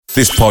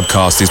This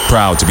podcast is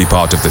proud to be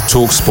part of the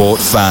TalkSport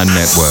Fan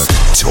Network.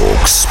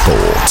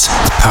 TalkSport.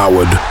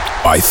 Powered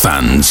by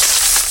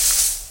fans.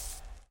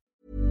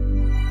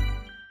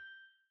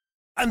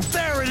 And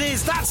there it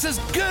is, that's as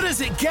good as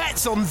it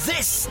gets on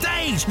this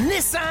stage.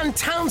 Nissan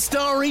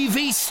Townstar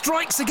EV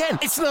strikes again.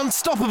 It's an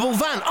unstoppable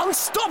van,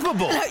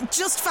 unstoppable.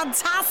 Just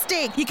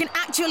fantastic. You can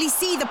actually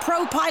see the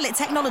Pro Pilot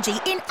technology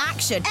in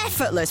action.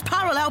 Effortless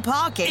parallel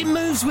parking. It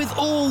moves with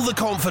all the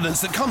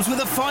confidence that comes with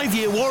a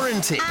 5-year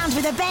warranty. And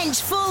with a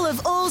bench full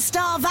of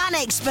all-star van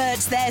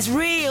experts, there's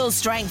real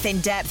strength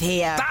in depth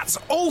here. That's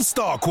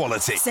all-star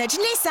quality. Search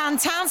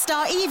Nissan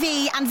Townstar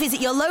EV and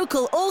visit your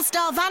local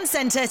all-star van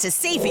centre to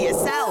see for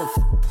yourself.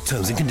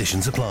 Terms and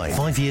conditions apply.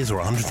 5 years or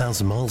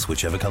 100,000 miles,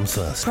 whichever comes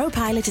first.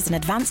 ProPilot is an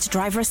advanced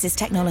driver assist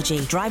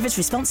technology. Driver's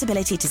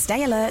responsibility to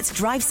stay alert,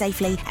 drive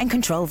safely, and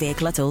control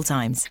vehicle at all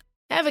times.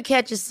 Ever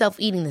catch yourself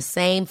eating the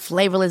same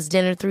flavorless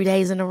dinner 3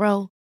 days in a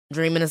row?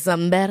 Dreaming of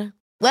something better?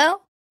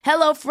 Well,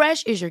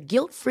 HelloFresh is your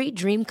guilt-free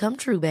dream come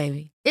true,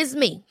 baby. It's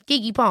me,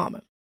 Keke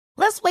Palmer.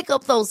 Let's wake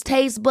up those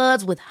taste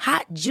buds with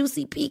hot,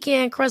 juicy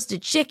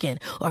pecan-crusted chicken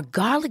or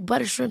garlic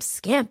butter shrimp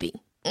scampi.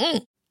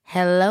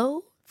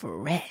 Hello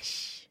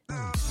Fresh.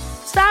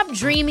 Stop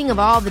dreaming of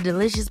all the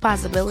delicious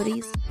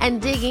possibilities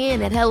and dig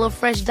in at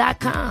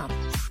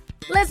HelloFresh.com.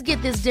 Let's get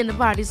this dinner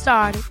party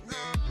started.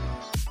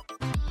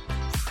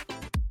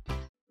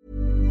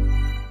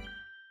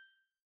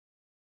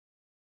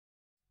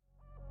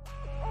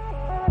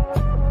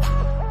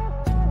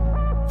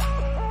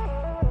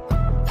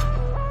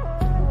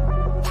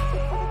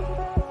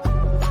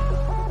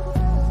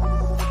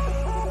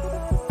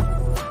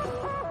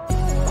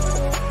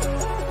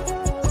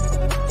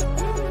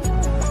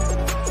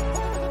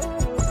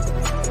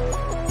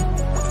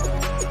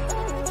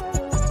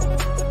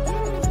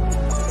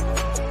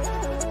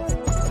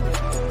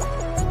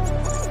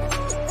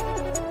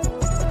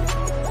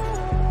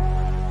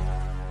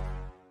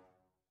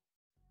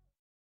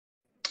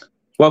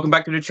 Welcome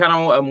back to the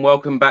channel and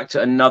welcome back to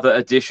another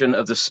edition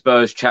of the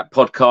Spurs Chat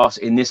podcast.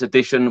 In this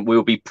edition,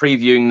 we'll be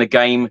previewing the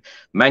game.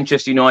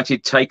 Manchester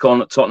United take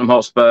on Tottenham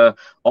Hotspur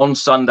on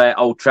Sunday at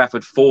Old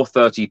Trafford,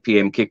 4:30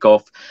 p.m.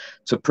 kickoff.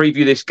 To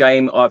preview this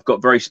game, I've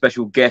got very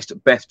special guest,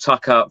 Beth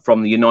Tucker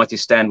from the United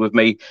Stand with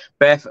me.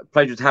 Beth,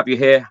 pleasure to have you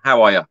here.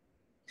 How are you?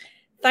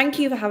 Thank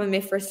you for having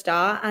me for a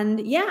start. And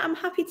yeah, I'm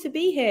happy to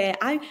be here.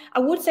 I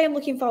would say I'm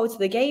looking forward to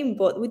the game,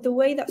 but with the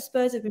way that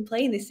Spurs have been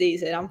playing this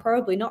season, I'm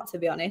probably not, to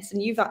be honest.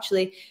 And you've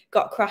actually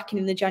got cracking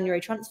in the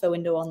January transfer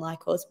window,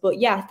 unlike us. But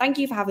yeah, thank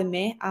you for having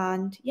me.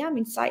 And yeah, I'm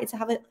excited to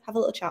have a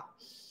little chat.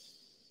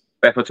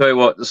 Beth, I'll tell you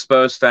what, the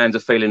Spurs fans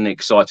are feeling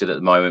excited at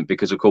the moment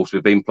because, of course,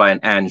 we've been playing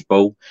Ange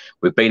ball.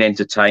 We've been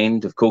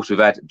entertained. Of course, we've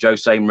had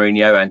Jose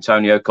Mourinho,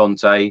 Antonio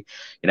Conte,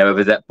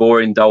 over that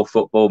boring, dull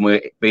football. And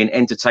we're being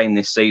entertained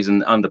this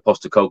season under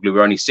Postecoglou.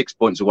 We're only 6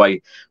 points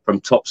away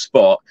from top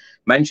spot.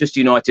 Manchester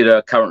United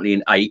are currently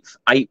in 8th,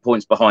 8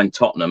 points behind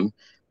Tottenham.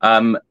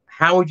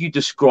 How would you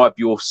describe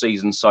your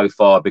season so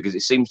far? Because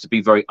it seems to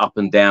be very up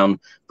and down,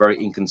 very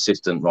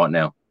inconsistent right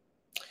now.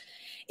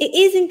 It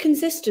is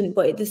inconsistent,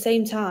 but at the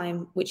same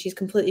time, which is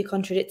completely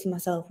contradicting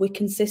myself, we're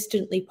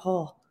consistently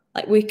poor.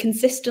 Like, we're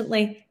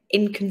consistently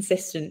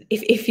inconsistent,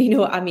 if you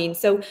know what I mean.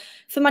 So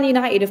for Man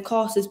United, of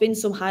course, there's been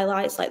some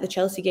highlights, like the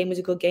Chelsea game was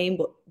a good game,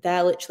 but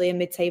they're literally a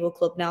mid-table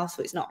club now,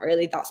 so it's not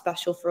really that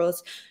special for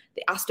us.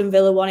 The Aston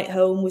Villa one at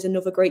home was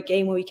another great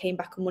game where we came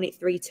back and won it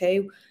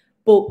 3-2.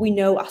 But we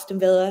know Aston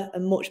Villa are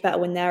much better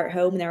when they're at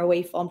home and their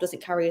away form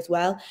doesn't carry as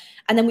well.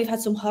 And then we've had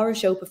some horror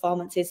show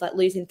performances like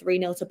losing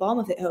 3-0 to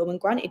Bournemouth at home. And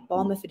granted,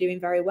 Bournemouth are doing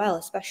very well,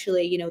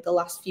 especially, the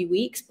last few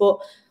weeks,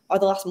 or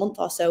the last month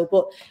or so.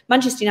 But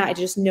Manchester United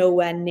are just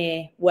nowhere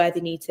near where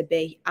they need to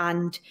be.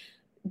 And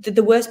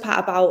the worst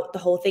part about the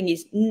whole thing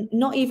is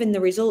not even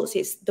the results,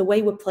 it's the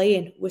way we're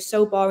playing. We're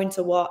so boring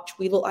to watch.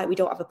 We look like we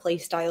don't have a play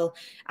style.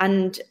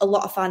 And a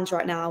lot of fans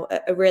right now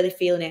are really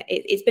feeling it.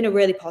 It's been a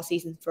really poor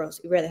season for us.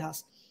 It really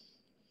has.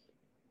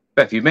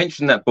 Beth, you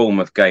mentioned that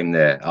Bournemouth game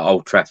there at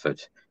Old Trafford.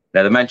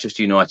 Now, the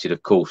Manchester United,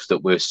 of course,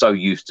 that we're so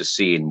used to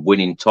seeing,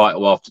 winning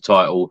title after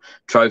title,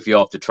 trophy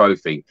after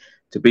trophy,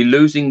 to be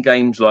losing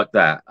games like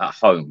that at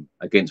home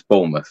against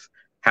Bournemouth.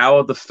 How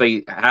are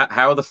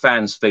the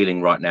fans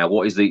feeling right now?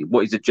 What is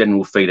the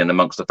general feeling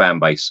amongst the fan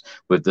base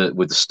with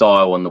the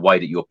style and the way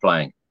that you're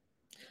playing?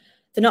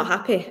 They're not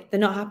happy. They're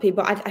not happy,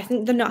 but I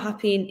think they're not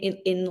happy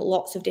in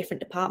lots of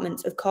different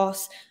departments. Of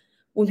course,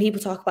 when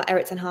people talk about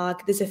Erik ten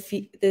Hag,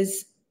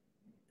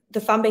 the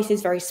fan base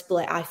is very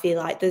split, I feel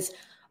like. There's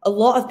a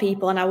lot of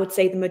people, and I would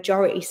say the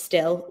majority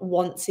still,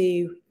 want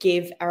to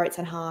give Erik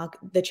ten Hag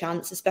the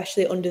chance,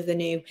 especially under the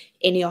new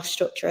Ineos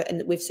structure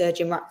and with Sir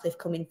Jim Ratcliffe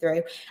coming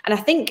through. And I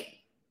think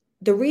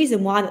the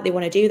reason why that they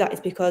want to do that is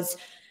because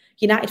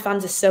United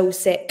fans are so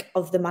sick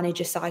of the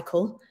manager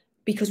cycle,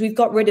 because we've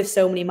got rid of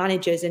so many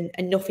managers and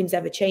nothing's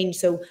ever changed.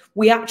 So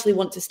we actually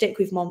want to stick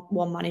with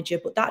one manager.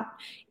 But that,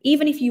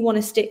 even if you want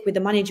to stick with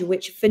the manager,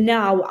 which for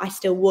now I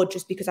still would,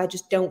 just because I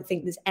just don't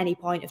think there's any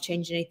point of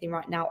changing anything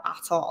right now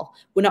at all.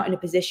 We're not in a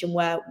position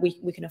where we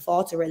can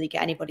afford to really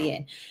get anybody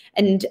in.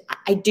 And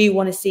I do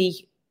want to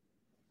see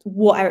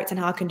what Eric Ten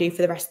Hag can do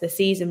for the rest of the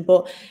season.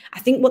 But I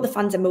think what the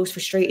fans are most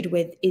frustrated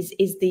with is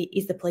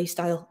the play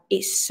style.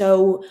 It's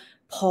so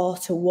poor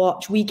to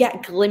watch. We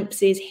get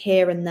glimpses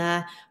here and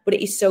there, but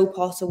it is so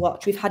poor to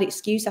watch. We've had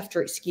excuse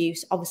after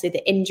excuse. Obviously,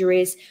 the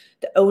injuries,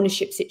 the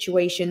ownership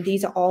situation,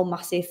 these are all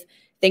massive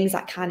things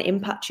that can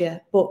impact you.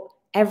 But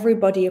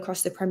everybody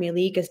across the Premier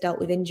League has dealt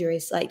with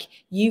injuries. Like,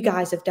 you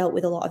guys have dealt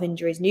with a lot of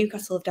injuries.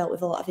 Newcastle have dealt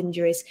with a lot of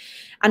injuries.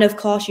 And of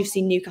course, you've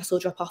seen Newcastle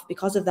drop off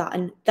because of that.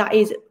 And that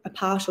is a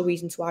partial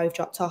reason to why we've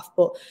dropped off.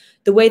 But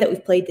the way that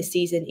we've played this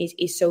season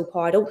is so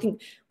poor. I don't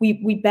think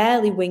we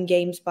barely win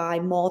games by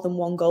more than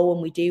one goal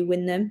when we do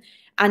win them.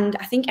 And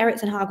I think Eric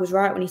Ten Hag was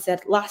right when he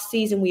said last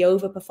season we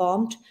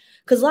overperformed.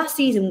 Because last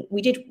season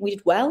we did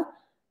well,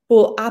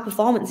 but our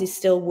performances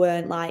still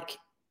weren't like,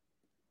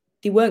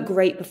 they weren't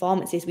great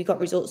performances. We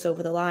got results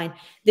over the line.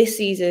 This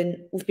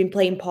season, we've been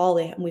playing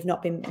poorly and we've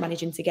not been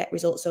managing to get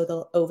results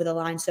over the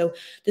line. So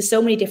there's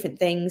so many different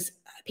things.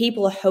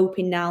 People are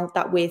hoping now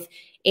that with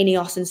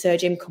Ineos and Sir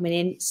Jim coming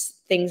in,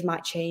 things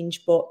might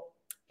change. But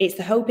it's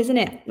the hope, isn't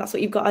it? That's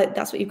what you've got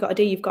to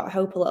do. You've got to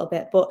hope a little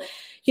bit. But,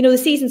 the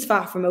season's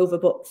far from over.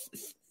 But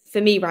for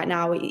me right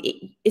now,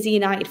 as a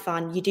United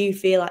fan, you do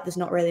feel like there's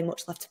not really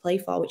much left to play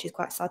for, which is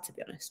quite sad, to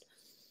be honest.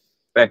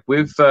 Beth,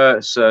 with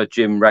Sir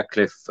Jim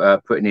Ratcliffe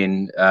putting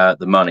in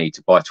the money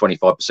to buy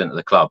 25% of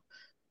the club,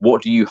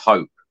 what do you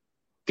hope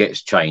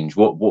gets changed?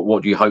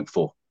 What do you hope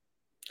for?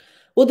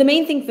 Well, the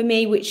main thing for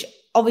me, which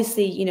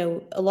obviously,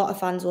 a lot of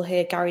fans will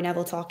hear Gary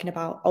Neville talking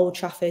about Old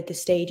Trafford, the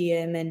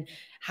stadium, and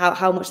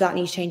how much that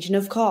needs changing.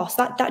 Of course,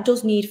 that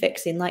does need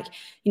fixing. Like,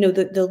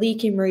 the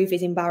leaking roof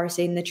is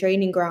embarrassing. The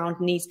training ground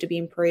needs to be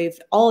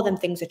improved. All of them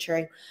things are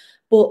true.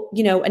 But,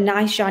 a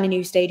nice, shiny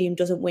new stadium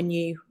doesn't win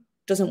you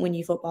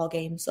football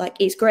games. Like,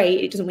 it's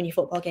great, it doesn't win you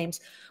football games.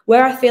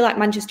 Where I feel like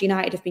Manchester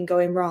United have been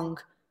going wrong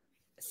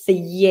for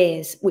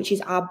years, which is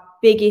our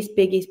biggest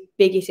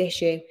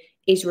issue,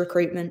 is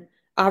recruitment.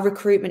 Our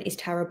recruitment is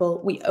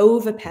terrible. We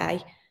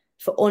overpay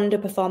for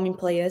underperforming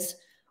players.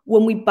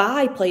 When we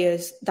buy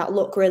players that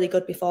look really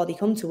good before they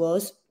come to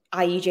us,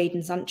 i.e.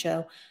 Jadon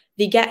Sancho,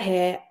 they get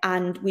here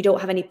and we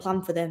don't have any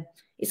plan for them.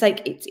 It's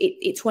like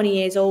it's 20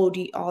 years old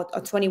or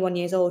 21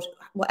 years old,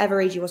 whatever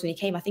age he was when he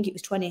came. I think it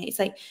was 20. It's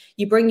like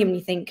you bring him and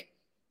you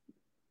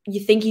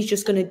think he's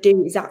just going to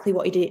do exactly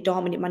what he did at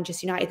Dortmund at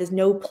Manchester United. There's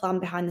no plan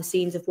behind the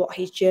scenes of what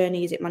his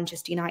journey is at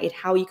Manchester United.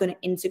 How are you going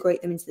to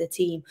integrate them into the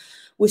team?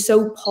 We're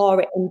so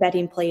poor at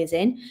embedding players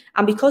in.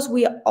 And because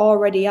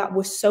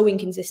we're so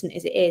inconsistent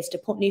as it is, to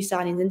put new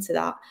signings into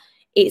that,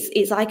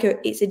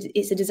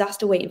 it's a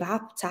disaster waiting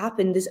to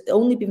happen. There's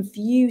only been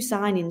few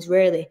signings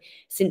really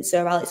since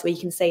Sir Alex where you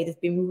can say they've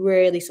been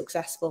really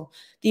successful.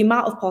 The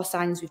amount of poor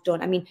signings we've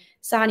done. I mean,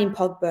 signing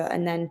Pogba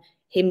and then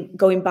him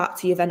going back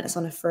to Juventus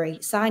on a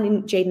free,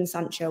 signing Jadon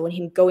Sancho and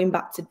him going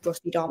back to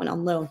Borussia Dortmund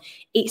on loan.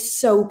 It's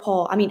so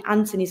poor. I mean,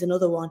 Antony's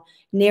another one,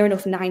 near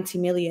enough 90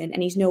 million,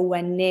 and he's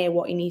nowhere near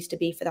what he needs to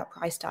be for that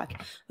price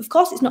tag. Of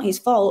course, it's not his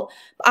fault,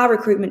 but our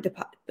recruitment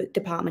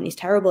department is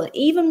terrible. And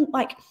even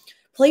like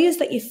players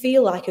that you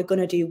feel like are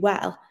going to do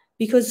well,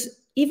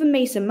 because even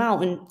Mason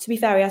Mount, and to be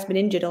fair, he has been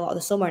injured a lot of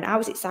the summer, and I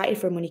was excited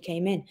for him when he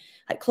came in.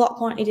 Like, Klopp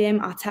wanted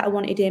him, Arteta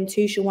wanted him,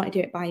 Tuchel wanted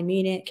him at Bayern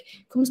Munich,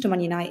 comes to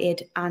Man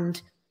United, and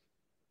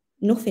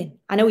nothing.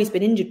 I know he's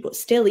been injured, but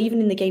still, even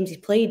in the games he's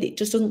played, it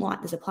just doesn't look like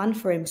there's a plan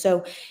for him.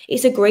 So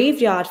it's a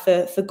graveyard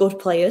for good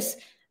players,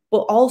 but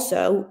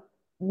also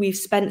we've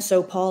spent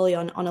so poorly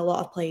on a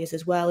lot of players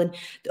as well. And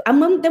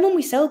when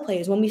we sell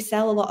players, when we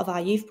sell a lot of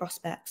our youth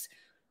prospects,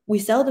 we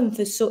sell them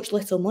for such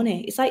little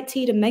money. It's like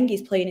Tiedemann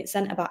Mengi's playing at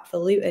centre-back for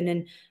Luton,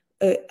 and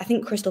I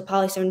think Crystal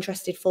Palace are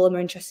interested, Fulham are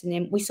interested in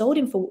him. We sold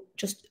him for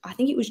I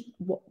think it was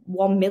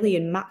 1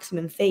 million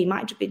maximum fee.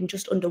 Might have been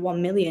just under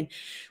 1 million.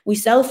 We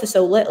sell for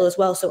so little as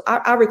well. So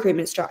our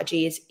recruitment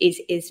strategy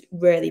is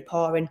really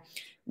poor, and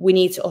we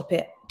need to up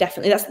it.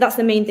 Definitely. That's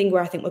the main thing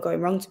where I think we're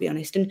going wrong, to be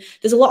honest. And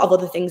there's a lot of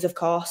other things, of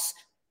course,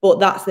 but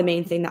that's the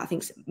main thing that I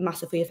think's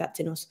massively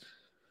affecting us.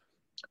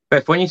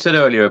 Beth, when you said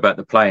earlier about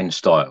the playing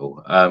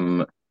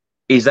style,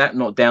 is that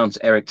not down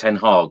to Eric Ten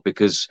Hag?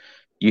 Because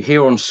you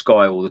hear on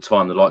Sky all the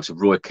time the likes of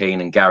Roy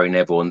Keane and Gary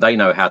Neville, and they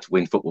know how to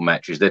win football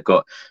matches. They've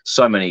got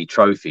so many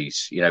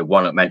trophies,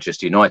 one at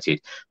Manchester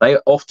United. They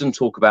often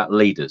talk about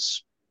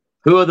leaders.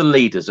 Who are the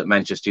leaders at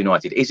Manchester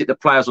United? Is it the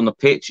players on the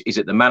pitch? Is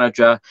it the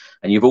manager?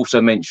 And you've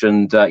also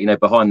mentioned,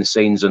 behind the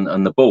scenes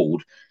and the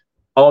board.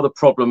 Are the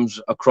problems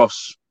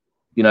across,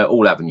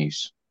 all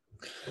avenues?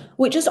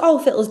 Well, it just all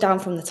filters down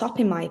from the top,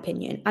 in my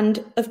opinion.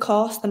 And of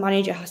course, the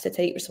manager has to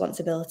take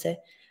responsibility.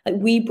 Like,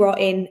 we brought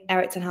in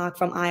Eric Ten Hag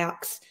from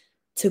Ajax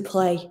to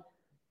play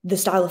the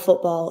style of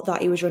football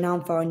that he was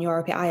renowned for in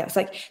Europe at Ajax.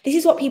 Like, this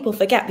is what people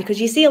forget, because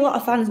you see a lot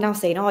of fans now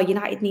saying,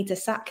 United need to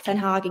sack Ten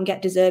Hag and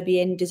get De Zerbi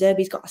in. De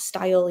Zerbi's got a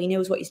style. He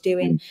knows what he's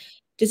doing.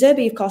 De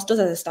Zerbi, of course, does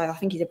have a style. I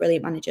think he's a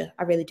brilliant manager.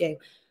 I really do.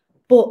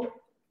 But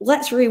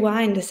let's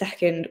rewind a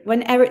second.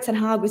 When Eric Ten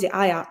Hag was at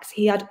Ajax,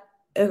 he had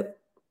a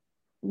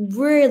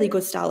really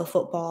good style of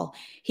football.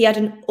 He had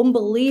an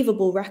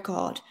unbelievable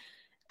record.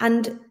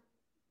 And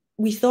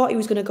we thought he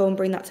was going to go and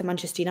bring that to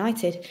Manchester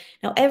United.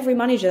 Now, every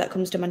manager that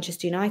comes to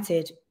Manchester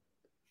United,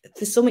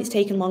 for some it's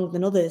taken longer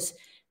than others.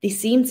 They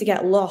seem to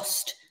get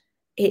lost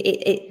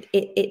at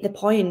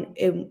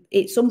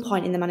some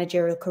point in the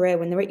managerial career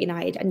when they're at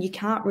United, and you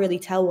can't really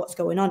tell what's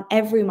going on.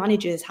 Every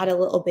manager's had a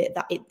little bit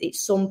that at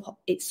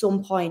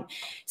some point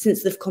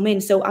since they've come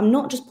in. So I'm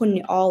not just putting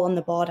it all on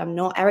the board. I'm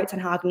not. Erik ten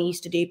Hag needs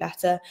to do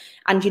better.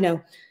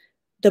 And,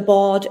 the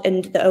board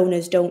and the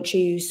owners don't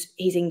choose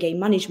his in-game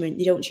management.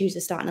 They don't choose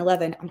the starting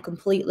 11. I'm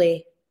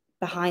completely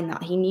behind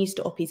that. He needs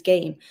to up his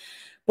game.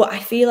 But I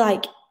feel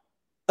like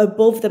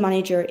above the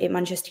manager at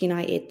Manchester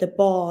United, the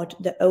board,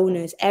 the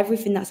owners,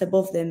 everything that's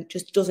above them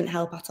just doesn't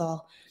help at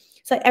all.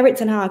 It's like Erik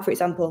ten Hag, for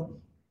example.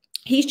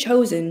 He's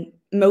chosen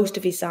most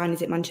of his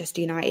signings at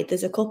Manchester United.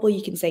 There's a couple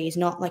you can say he's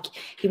not. Like,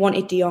 he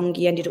wanted De Jong,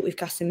 he ended up with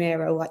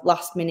Casemiro, like,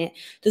 last minute.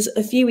 There's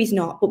a few he's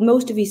not, but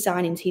most of his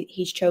signings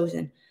he's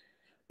chosen.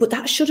 But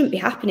that shouldn't be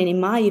happening, in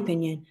my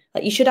opinion.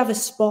 Like, you should have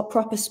a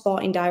proper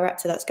sporting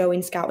director that's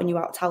going scouting you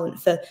out talent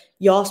for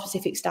your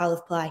specific style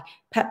of play.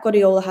 Pep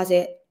Guardiola has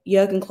it.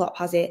 Jurgen Klopp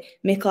has it.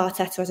 Mikel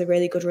Arteta has a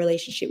really good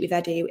relationship with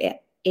Edu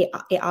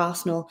at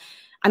Arsenal.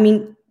 I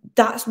mean,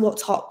 that's what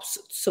top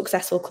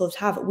successful clubs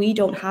have. We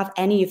don't have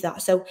any of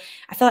that. So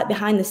I feel like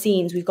behind the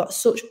scenes, we've got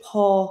such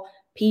poor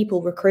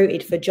people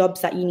recruited for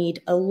jobs that you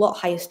need a lot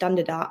higher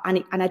standard at.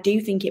 And I do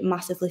think it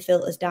massively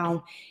filters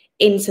down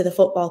into the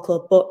football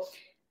club. But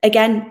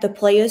again, the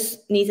players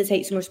need to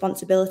take some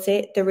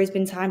responsibility. There has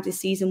been times this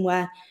season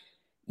where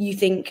you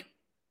think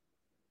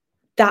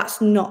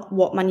that's not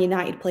what Man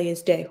United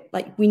players do.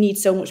 Like, we need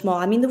so much more.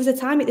 I mean, there was a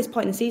time at this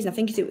point in the season, I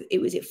think it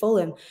was at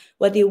Fulham,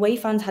 where the away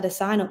fans had a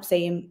sign up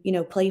saying,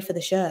 play for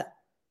the shirt.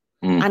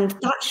 And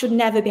that should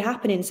never be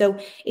happening. So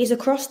it's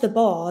across the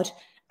board.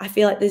 I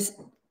feel like there's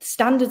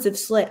standards have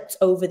slipped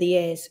over the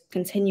years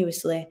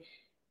continuously,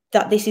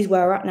 that this is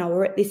where we're at now.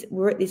 We're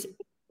at this,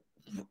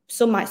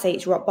 some might say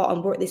it's rock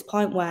bottom. We're at this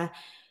point where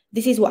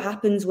this is what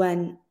happens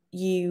when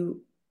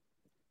you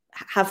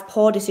have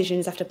poor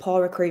decisions after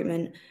poor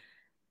recruitment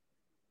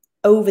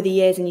over the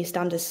years and your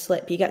standards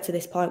slip. You get to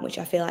this point, which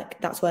I feel like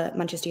that's where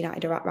Manchester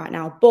United are at right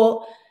now.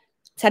 But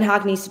Ten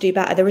Hag needs to do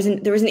better. There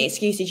isn't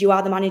excuses. You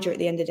are the manager at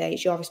the end of the day.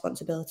 It's your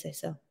responsibility.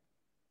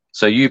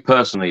 So you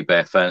personally,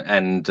 Beth,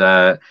 and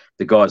the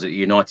guys at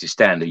United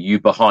stand, are you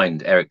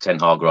behind Erik ten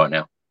Hag right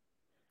now?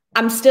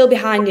 I'm still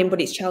behind him, but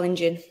it's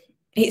challenging.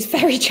 It's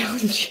very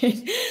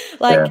challenging.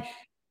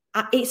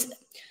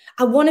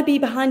 I want to be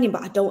behind him,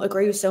 but I don't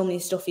agree with so many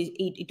stuff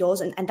he does.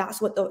 And that's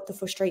what the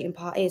frustrating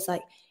part is.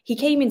 Like, he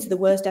came into the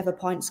worst ever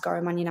point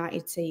scoring Man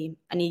United team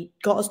and he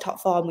got us top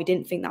four, and we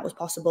didn't think that was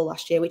possible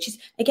last year, which is,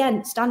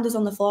 again, standards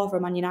on the floor for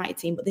a Man United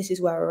team, but this is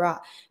where we're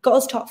at. Got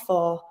us top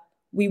four.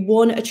 We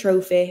won a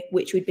trophy,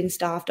 which we'd been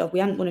starved of. We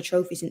hadn't won a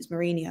trophy since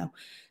Mourinho.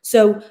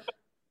 So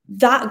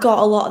that got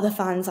a lot of the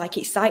fans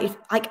excited.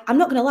 I'm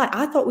not going to lie,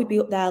 I thought we'd be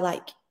up there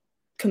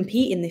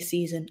competing this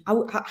season. I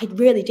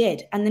really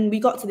did. And then we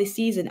got to this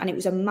season and it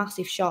was a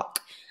massive shock,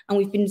 and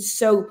we've been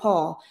so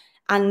poor.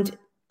 And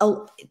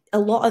a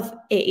lot of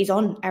it is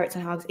on Erik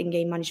ten Hag's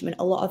in-game management.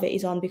 A lot of it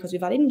is on because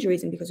we've had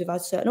injuries and because we've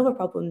had certain other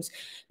problems.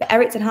 But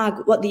Erik ten Hag,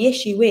 what the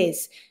issue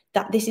is,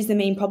 that this is the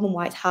main problem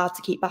why it's hard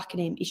to keep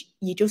backing him, is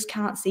you just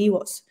can't see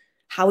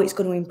how it's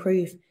going to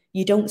improve.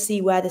 You don't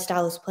see where the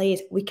style of play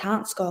is. We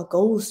can't score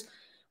goals.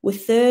 We're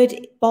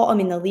third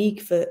bottom in the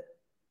league for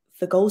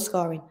goal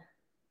scoring.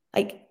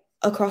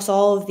 Across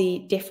all of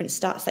the different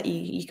stats that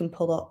you can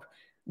pull up,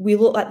 we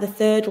look like the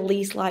third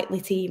least likely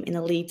team in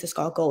the league to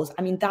score goals.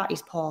 I mean, that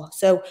is poor.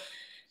 So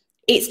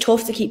it's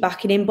tough to keep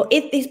backing him. But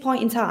at this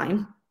point in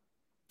time,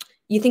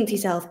 you think to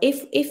yourself,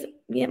 if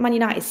Man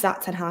United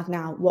sat Ten Hag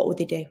now, what would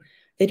they do?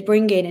 They'd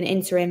bring in an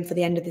interim for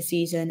the end of the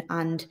season,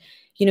 and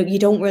you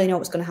don't really know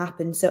what's going to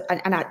happen. So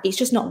it's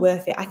just not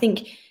worth it. I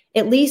think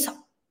at least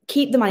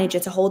keep the manager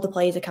to hold the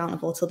players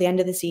accountable till the end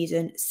of the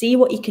season, see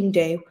what you can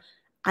do,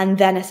 and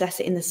then assess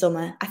it in the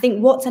summer. I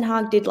think what Ten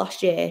Hag did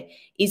last year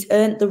is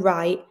earned the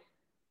right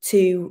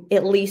to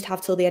at least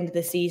have till the end of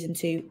the season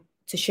to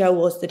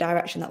show us the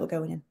direction that we're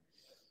going in.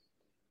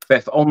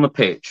 Beth, on the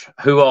pitch,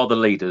 who are the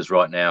leaders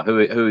right now? Who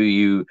are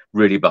you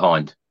really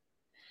behind?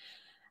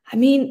 I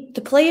mean,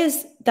 the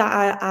players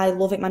that I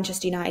love at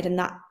Manchester United, and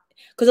that,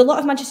 because a lot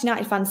of Manchester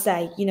United fans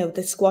say,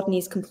 the squad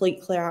needs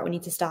complete clear out, we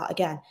need to start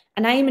again.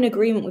 And I am in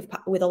agreement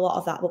with a lot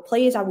of that. But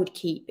players I would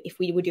keep if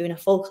we were doing a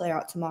full clear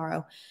out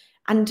tomorrow.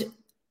 And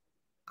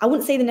I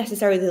wouldn't say they're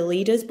necessarily the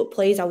leaders, but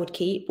players I would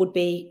keep would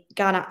be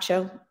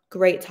Garnacho,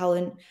 great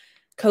talent.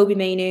 Kobe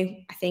Mainoo,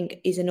 I think,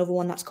 is another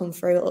one that's come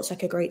through. It looks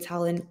like a great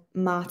talent.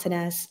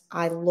 Martinez,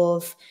 I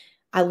love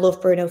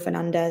Bruno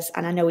Fernandes,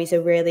 and I know he's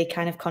a really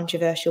kind of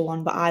controversial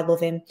one, but I love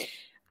him.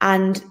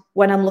 And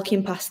when I'm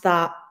looking past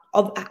that,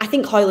 I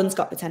think Højlund's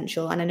got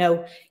potential, and I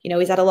know,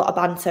 he's had a lot of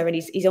banter and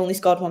he's only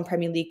scored one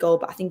Premier League goal,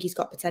 but I think he's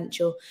got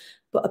potential.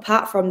 But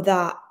apart from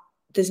that,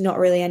 there's not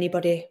really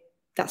anybody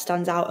that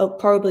stands out. Oh,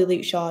 probably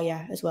Luke Shaw,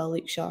 yeah, as well.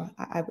 Luke Shaw,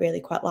 I really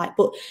quite like.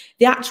 But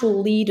the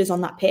actual leaders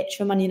on that pitch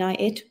for Man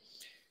United,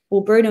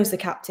 Well, Bruno's the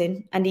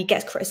captain and he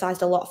gets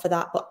criticised a lot for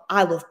that, but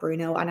I love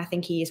Bruno and I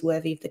think he is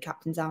worthy of the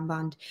captain's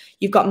armband.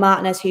 You've got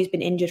Martinez, who's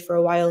been injured for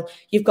a while.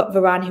 You've got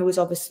Varane, who was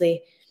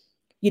obviously,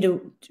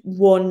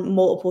 won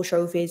multiple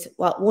trophies,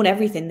 won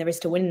everything there is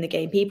to win in the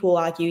game. People will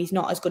argue he's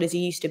not as good as he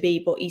used to be,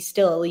 but he's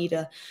still a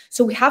leader.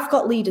 So we have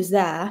got leaders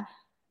there,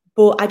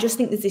 but I just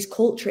think there's this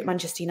culture at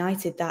Manchester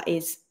United that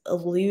is a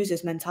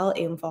loser's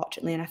mentality,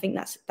 unfortunately, and I think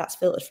that's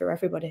filtered through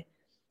everybody.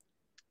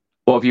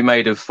 What have you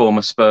made of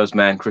former Spurs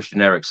man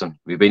Christian Eriksen? Have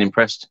you been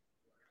impressed?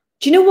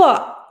 Do you know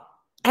what?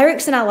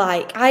 Eriksen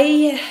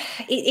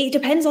it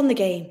depends on the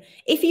game.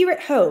 If you're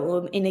at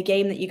home in a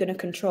game that you're going to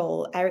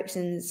control,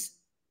 Eriksen's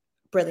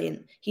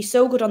brilliant. He's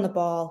so good on the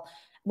ball.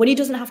 When he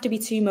doesn't have to be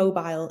too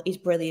mobile, he's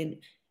brilliant.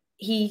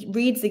 He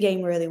reads the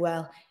game really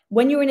well.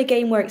 When you're in a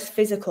game where it's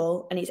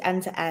physical and it's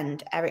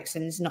end-to-end,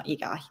 Eriksen's not your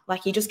guy.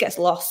 Like, he just gets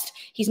lost.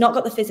 He's not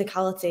got the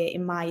physicality,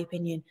 in my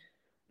opinion,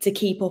 to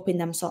keep up in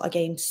them sort of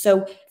games.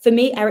 So for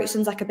me,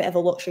 Eriksen's like a bit of a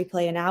luxury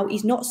player now.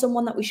 He's not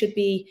someone that we should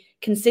be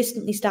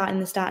consistently starting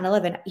the starting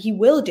 11. He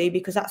will do,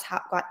 because that's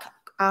how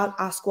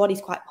our squad is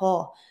quite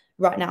poor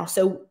right now.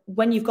 So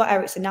when you've got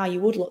Eriksen now, you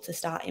would look to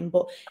start him.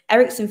 But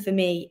Eriksen, for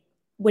me,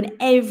 when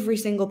every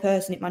single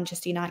person at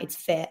Manchester United's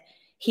fit,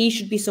 he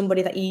should be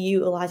somebody that you're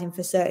utilising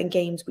for certain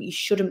games, but you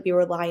shouldn't be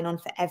relying on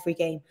for every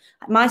game.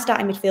 Like, my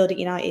starting midfield at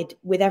United,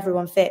 with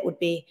everyone fit, would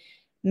be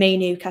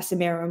Mainu,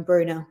 Casemiro and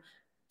Bruno.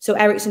 So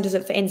Eriksen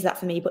doesn't fit into that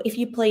for me. But if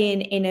you're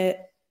playing in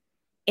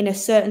a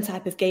certain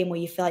type of game where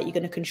you feel like you're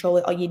going to control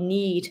it, or you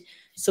need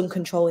some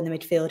control in the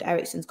midfield,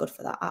 Eriksen's good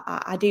for that.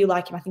 I do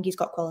like him. I think he's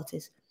got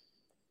qualities.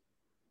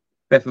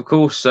 Beth, of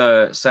course,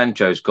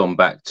 Sancho's gone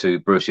back to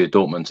Borussia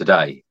Dortmund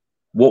today.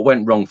 What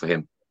went wrong for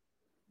him?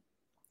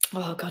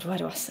 Oh, God, where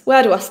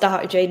do I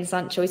start with Jadon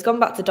Sancho? He's gone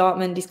back to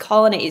Dortmund. He's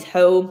calling it his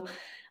home.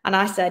 And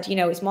I said,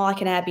 it's more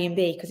like an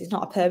Airbnb, because it's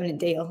not a permanent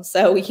deal.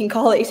 So we can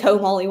call it his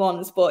home all he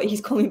wants, but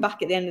he's coming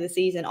back at the end of the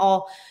season.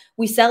 Or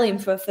we sell him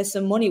for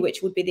some money,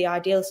 which would be the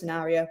ideal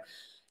scenario.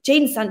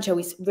 Jadon Sancho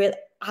is really,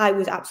 I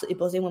was absolutely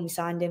buzzing when we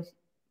signed him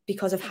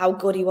because of how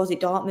good he was at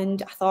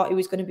Dortmund. I thought he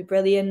was going to be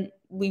brilliant.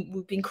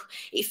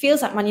 It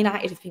feels like Man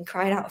United have been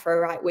crying out for a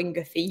right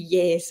winger for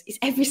years. It's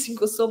every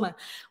single summer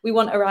we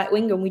want a right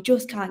winger and we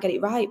just can't get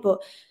it right.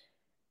 But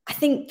I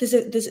think there's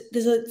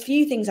a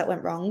few things that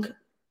went wrong.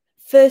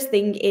 First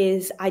thing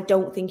is, I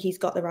don't think he's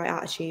got the right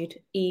attitude.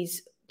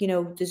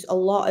 There's a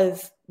lot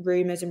of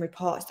rumours and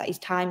reports that his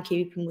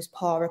timekeeping was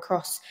poor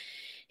across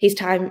his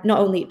time, not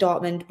only at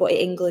Dortmund, but at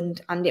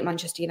England and at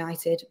Manchester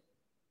United.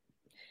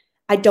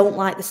 I don't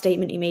like the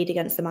statement he made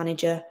against the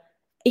manager.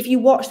 If you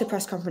watch the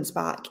press conference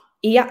back,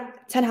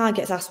 Ten Hag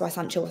gets asked why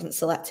Sancho wasn't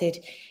selected.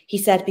 He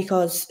said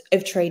because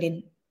of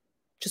training,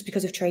 just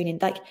because of training.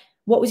 Like,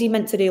 what was he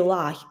meant to do?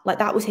 Lie? Like,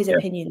 that was his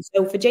opinion.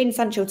 So for Jadon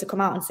Sancho to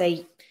come out and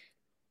say,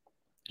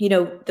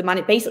 the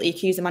man basically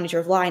accused the manager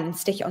of lying and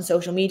stick it on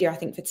social media, I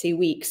think, for 2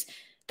 weeks,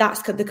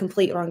 that's the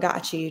complete wrong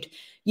attitude.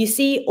 You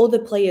see other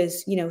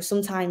players,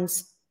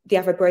 sometimes they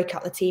have a break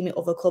out the team at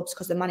other clubs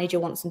because the manager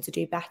wants them to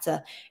do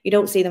better. You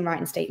don't see them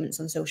writing statements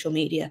on social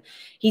media.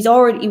 He'd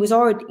already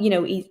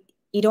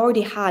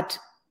had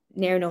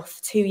near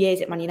enough 2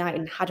 years at Man United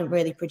and hadn't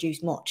really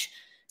produced much.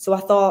 So I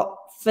thought,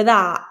 for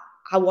that,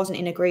 I wasn't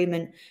in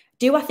agreement.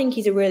 Do I think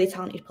he's a really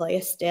talented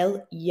player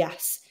still?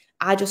 Yes.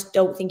 I just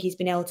don't think he's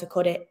been able to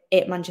cut it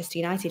at Manchester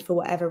United for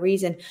whatever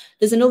reason.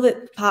 There's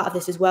another part of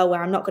this as well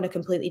where I'm not going to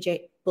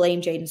completely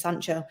blame Jadon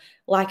Sancho.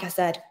 Like I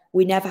said,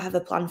 we never have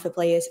a plan for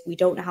players. We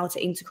don't know how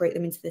to integrate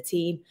them into the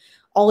team.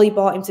 Ollie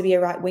bought him to be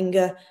a right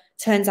winger.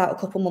 Turns out a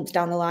couple months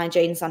down the line,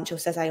 Jadon Sancho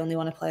says, I only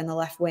want to play on the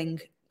left wing.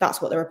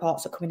 That's what the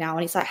reports are coming out.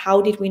 And it's like,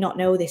 how did we not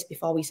know this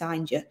before we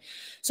signed you?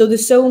 So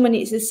there's so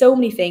many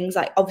things.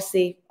 Like,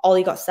 obviously,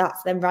 Ollie got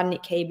sacked, then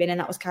Rangnick came in, and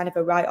that was kind of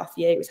a write-off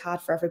year. It was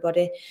hard for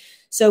everybody.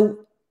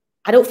 So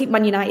I don't think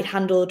Man United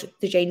handled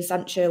the Jadon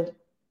Sancho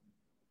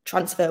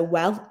transfer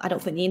well. I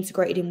don't think they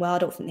integrated him well. I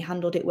don't think they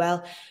handled it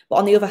well. But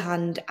on the other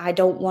hand, I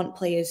don't want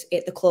players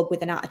at the club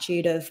with an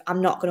attitude of,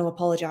 I'm not going to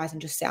apologise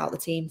and just sit out the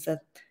team for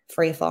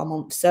 3 or 4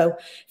 months. So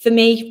for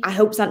me, I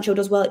hope Sancho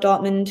does well at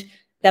Dortmund.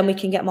 Then we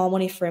can get more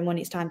money for him when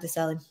it's time to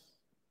sell him.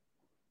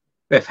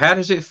 Beth, how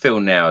does it feel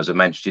now as a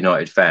Manchester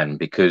United fan?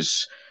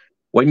 Because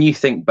when you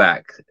think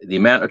back, the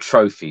amount of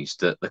trophies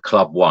that the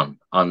club won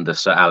under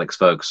Sir Alex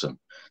Ferguson,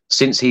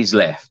 since he's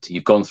left,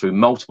 you've gone through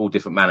multiple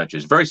different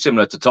managers, very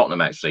similar to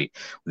Tottenham, actually,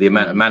 the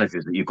amount of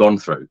managers that you've gone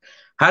through.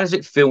 How does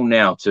it feel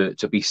now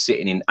to be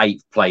sitting in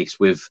 8th place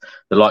with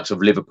the likes of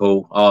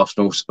Liverpool,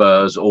 Arsenal,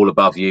 Spurs, all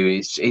above you?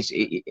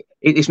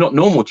 It's not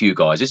normal to you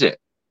guys, is it?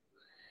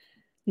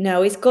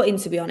 No, it's gutting,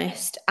 to be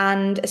honest.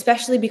 And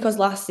especially because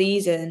last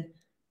season,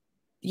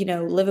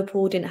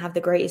 Liverpool didn't have the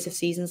greatest of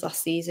seasons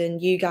last season.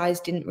 You guys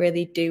didn't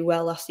really do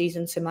well last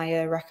season, to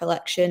my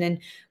recollection. And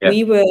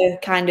we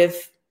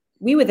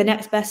were the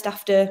next best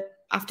after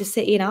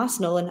City and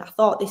Arsenal. And I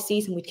thought this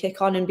season we'd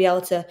kick on and be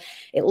able to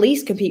at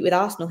least compete with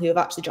Arsenal, who have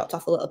actually dropped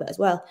off a little bit as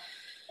well.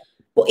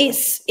 But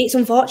it's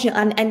unfortunate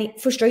and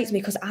it frustrates me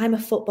because I'm a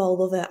football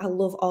lover. I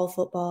love all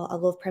football. I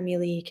love Premier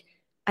League.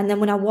 And then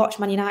when I watch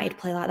Man United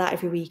play like that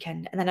every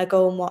weekend, and then I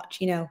go and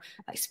watch,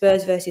 like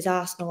Spurs versus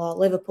Arsenal or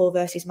Liverpool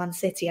versus Man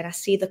City, and I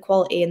see the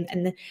quality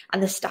and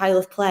the style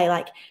of play,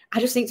 like I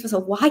just think to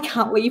myself, why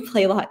can't we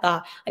play like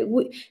that?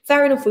 Like,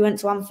 fair enough, we went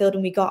to Anfield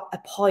and we got a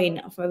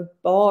point from a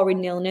boring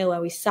 0-0 where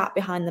we sat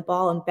behind the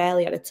ball and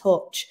barely had a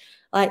touch.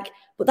 But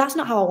that's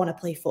not how I want to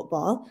play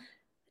football.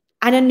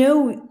 And I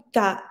know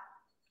that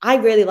I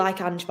really like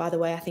Ange, by the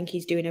way. I think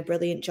he's doing a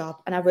brilliant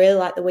job. And I really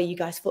like the way you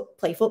guys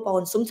play football.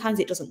 And sometimes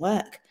it doesn't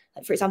work.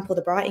 Like, for example,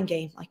 the Brighton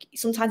game. Like,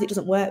 sometimes it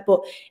doesn't work,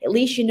 but at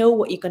least you know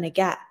what you're going to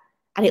get.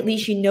 And at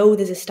least you know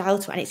there's a style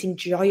to it and it's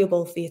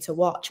enjoyable for you to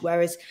watch.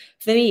 Whereas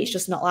for me, it's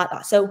just not like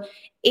that. So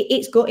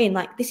it's gutting.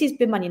 Like, this has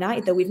been Man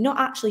United, though. We've not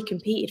actually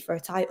competed for a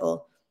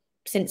title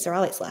since Sir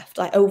Alex left,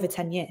 like over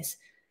 10 years.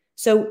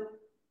 So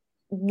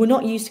we're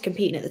not used to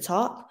competing at the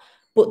top.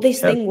 But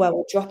this thing where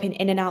we're dropping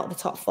in and out of the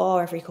top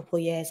 4 every couple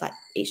of years, like,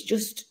 it's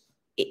just,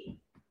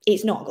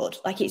 it's not good.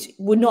 Like,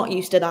 we're not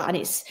used to that. And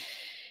it's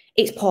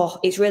poor.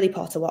 It's really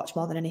poor to watch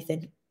more than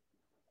anything.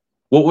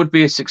 What would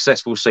be a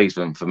successful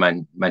season for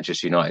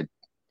Manchester United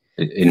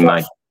in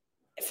May?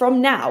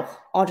 From now,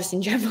 or just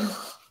in general?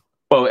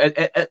 Well,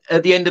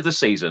 at the end of the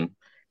season,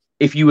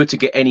 if you were to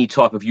get any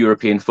type of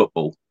European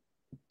football,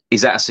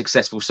 is that a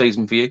successful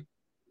season for you?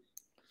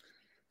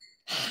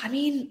 I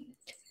mean,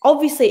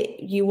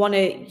 obviously you want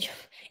to,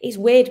 it's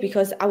weird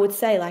because I would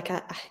say, like,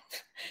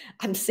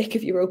 I'm sick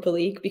of Europa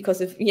League because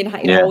of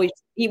United. Always,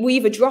 we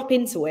either drop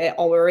into it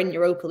or we're in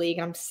Europa League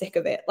and I'm sick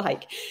of it.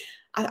 Like,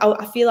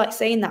 I feel like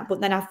saying that,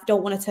 but then I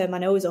don't want to turn my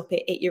nose up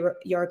at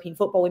European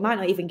football. We might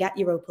not even get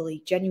Europa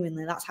League,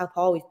 genuinely. That's how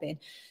poor we've been.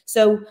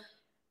 So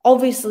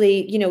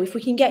obviously, if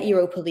we can get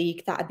Europa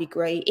League, that'd be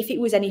great. If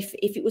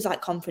it was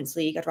like Conference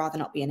League, I'd rather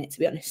not be in it, to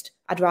be honest.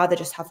 I'd rather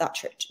just have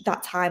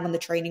that time on the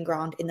training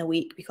ground in the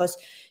week because,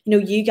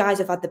 you guys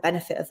have had the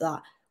benefit of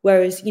that.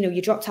 Whereas,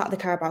 you dropped out of the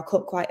Carabao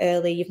Cup quite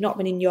early. You've not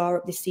been in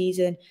Europe this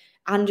season.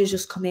 Andrew's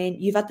just come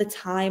in. You've had the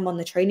time on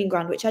the training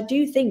ground, which I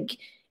do think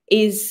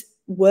is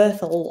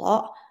worth a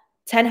lot.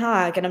 Ten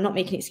Hag, and I'm not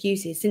making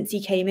excuses, since he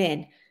came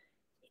in,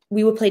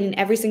 we were playing in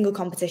every single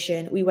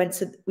competition. We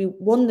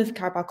won the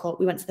Carabao Cup.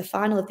 We went to the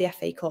final of the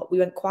FA Cup. We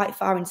went quite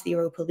far into the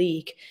Europa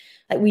League.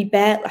 I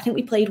think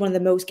we played one of the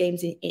most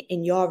games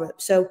in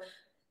Europe. So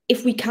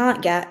if we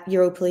can't get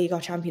Europa League or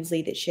Champions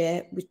League this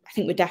year, I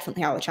think we're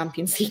definitely out of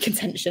Champions League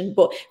contention.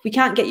 But if we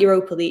can't get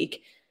Europa League,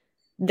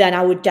 then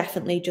I would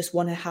definitely just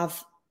want to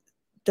have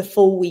the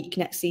full week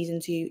next season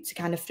to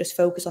kind of just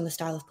focus on the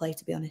style of play,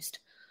 to be honest.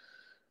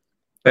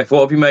 Beth,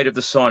 what have you made of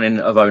the signing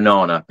of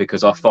Onana?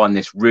 Because I find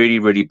this really,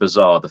 really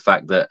bizarre, the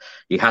fact that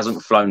he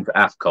hasn't flown to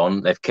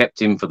AFCON. They've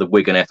kept him for the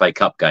Wigan FA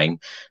Cup game.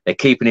 They're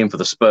keeping him for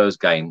the Spurs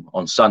game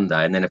on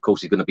Sunday. And then, of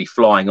course, he's going to be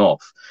flying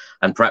off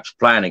and perhaps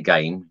playing a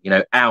game,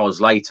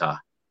 hours later.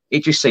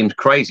 It just seems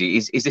crazy.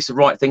 Is this the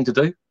right thing to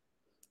do?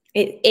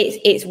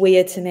 It's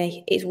weird to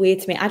me. It's weird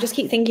to me. I just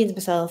keep thinking to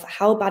myself,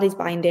 how bad is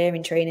Bayindir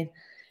in training?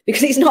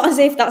 Because it's not as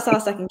if that's our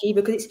second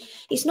keeper. Because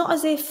it's not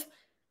as if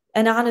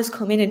Onana's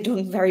come in and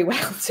done very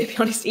well, to be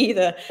honest,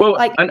 either. Well,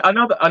 and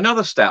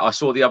another stat I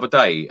saw the other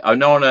day,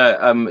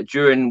 Onana,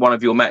 during one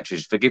of your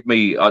matches, forgive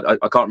me, I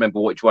can't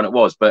remember which one it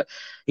was, but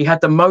he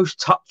had the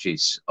most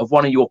touches of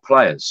one of your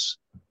players.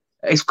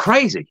 It's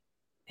crazy.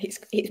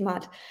 It's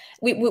mad.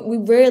 We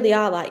really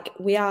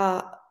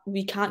are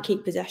we can't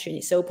keep possession.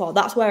 It's so poor.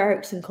 That's where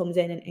Eriksen comes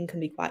in and can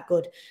be quite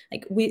good.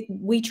 Like,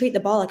 we treat the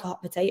ball like a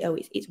hot potato.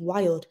 It's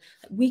wild.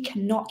 We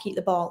cannot keep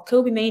the ball.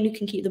 Kobe Mainoo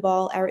can keep the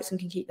ball. Eriksen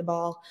can keep the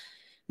ball.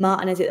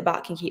 Martinez at the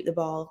back can keep the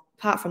ball.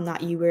 Apart from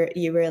that, you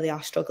really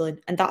are struggling,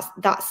 and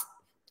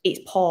it's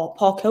poor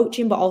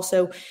coaching. But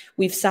also,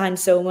 we've signed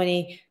so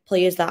many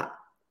players that,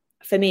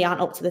 for me,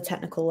 aren't up to the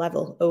technical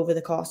level over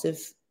the course of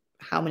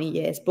how many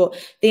years. But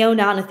the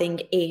Onana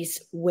thing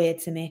is weird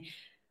to me.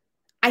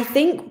 I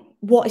think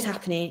what is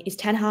happening is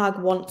Ten Hag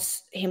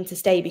wants him to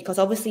stay because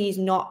obviously he's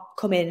not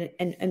come in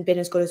and been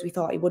as good as we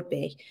thought he would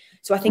be.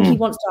 So I think he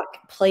wants to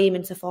play him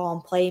into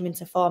form.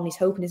 And he's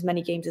hoping as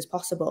many games as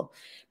possible.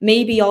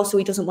 Maybe also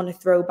he doesn't want to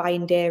throw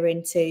Bayindir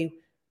into,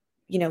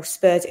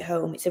 Spurs at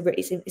home. It's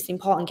an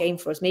important game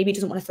for us. Maybe he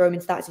doesn't want to throw him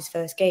into that as his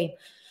first game.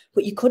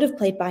 But you could have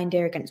played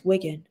Bayindir against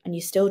Wigan and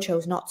you still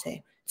chose not to.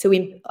 So,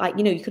 you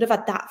could have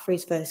had that for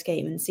his first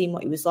game and seen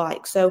what he was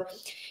like. So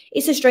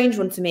it's a strange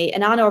one to me.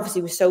 And Onana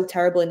obviously was so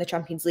terrible in the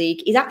Champions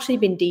League. He's actually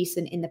been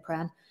decent in the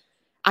Prem.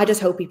 I just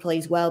hope he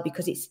plays well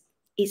because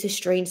it's a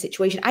strange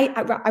situation.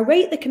 I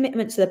rate the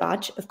commitment to the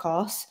badge, of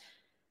course,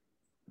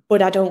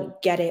 but I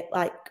don't get it.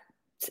 Like,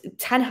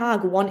 Ten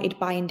Hag wanted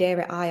Bayindir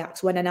at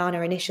Ajax when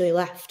Onana initially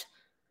left.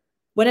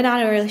 When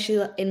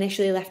Onana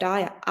initially left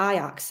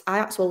Ajax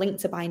were linked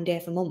to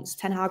Bayindir for months.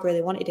 Ten Hag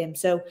really wanted him.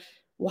 So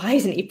why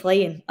isn't he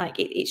playing? Like,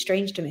 it's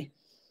strange to me.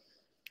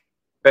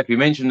 Beth, you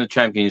mentioned the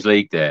Champions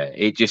League there.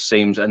 It just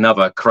seems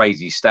another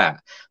crazy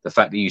stat. The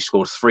fact that you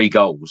scored 3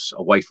 goals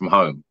away from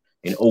home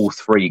in all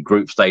 3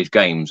 group stage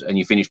games and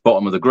you finished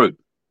bottom of the group.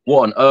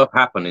 What on earth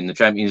happened in the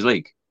Champions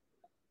League?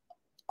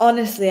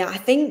 Honestly, I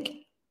think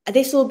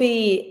this will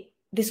be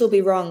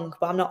wrong,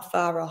 but I'm not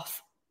far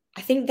off.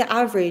 I think the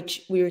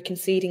average we were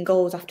conceding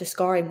goals after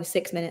scoring was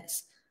 6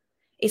 minutes.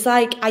 It's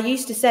like I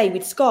used to say,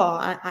 we'd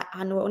score,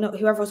 and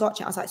whoever was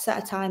watching, I was like,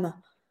 set a timer.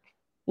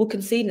 We'll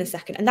concede in a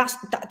second. And that's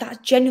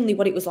genuinely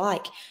what it was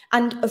like.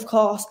 And of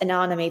course,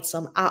 Anana made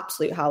some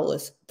absolute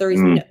howlers. There is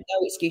no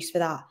excuse for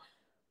that.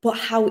 But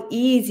how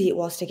easy it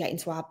was to get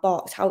into our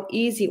box, how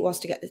easy it was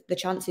to get the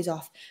chances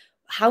off,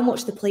 how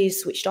much the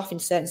players switched off in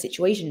certain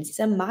situations. It's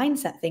a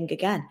mindset thing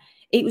again.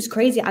 It was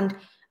crazy. And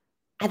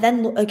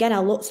then again, I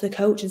look to the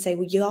coach and say,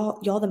 well,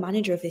 you're the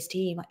manager of this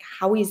team. Like,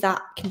 how is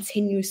that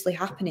continuously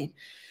happening?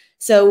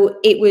 So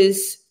it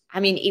was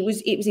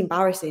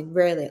embarrassing,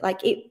 really.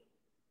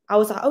 I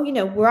was like,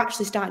 we're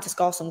actually starting to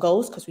score some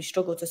goals because we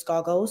struggled to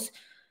score goals.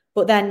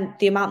 But then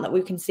the amount that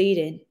we were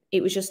conceding,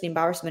 it was just an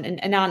embarrassment.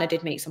 And Anana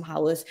did make some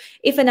howlers.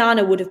 If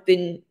Anana would have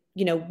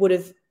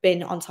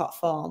been on top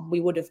form, we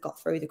would have got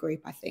through the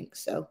group, I think.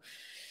 So,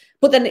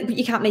 but then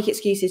you can't make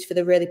excuses for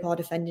the really poor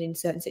defending in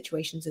certain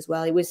situations as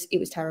well. It was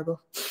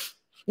terrible.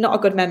 Not a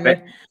good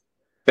memory.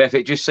 Beth,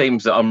 it just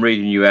seems that I'm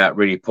reading you out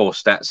really poor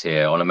stats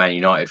here on a Man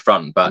United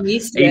front. But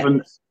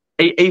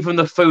even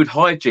the food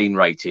hygiene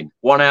rating,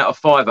 1 out of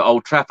 5 at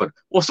Old Trafford.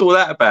 What's all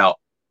that about?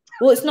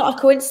 Well, it's not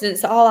a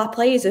coincidence that all our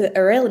players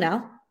are ill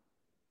now.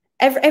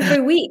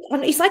 Every week.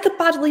 And it's like a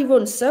badly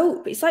run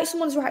soap. It's like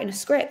someone's writing a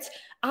script.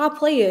 Our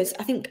players,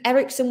 I think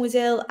Ericsson was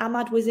ill,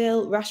 Ahmad was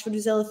ill, Rashford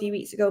was ill a few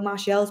weeks ago,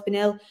 Martial's been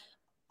ill.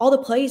 All the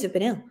players have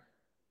been ill.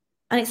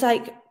 And it's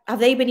like, have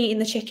they been eating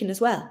the chicken as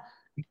well?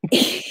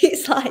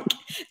 It's like,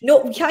 no,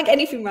 we can't get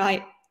anything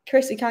right.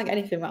 Chris, we can't get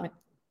anything right.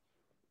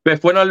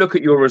 Beth, when I look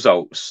at your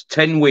results,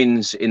 10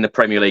 wins in the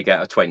Premier League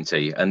out of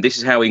 20, and this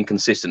is how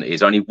inconsistent it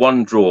is, only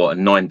 1 draw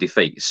and 9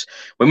 defeats.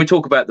 When we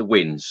talk about the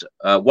wins,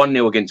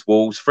 1-0 against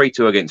Wolves,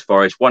 3-2 against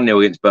Forest, 1-0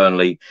 against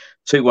Burnley,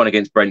 2-1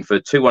 against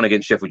Brentford, 2-1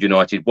 against Sheffield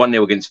United,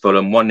 1-0 against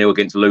Fulham, 1-0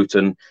 against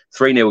Luton,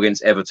 3-0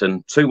 against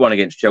Everton, 2-1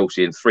 against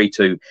Chelsea, and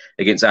 3-2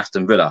 against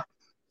Aston Villa.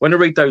 When I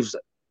read those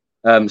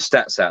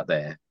stats out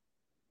there,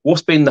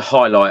 what's been the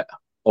highlight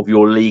of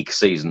your league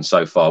season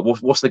so far?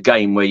 What's the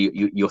game where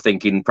you're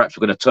thinking perhaps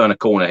we're going to turn a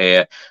corner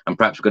here and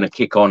perhaps we're going to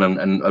kick on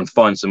and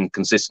find some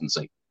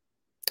consistency?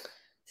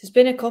 There's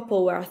been a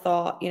couple where I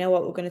thought, you know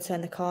what, we're going to turn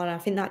the corner. I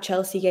think that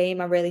Chelsea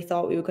game, I really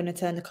thought we were going to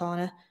turn the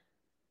corner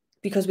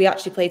because we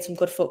actually played some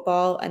good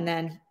football. And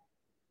then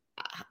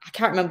I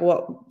can't remember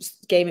what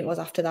game it was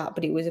after that,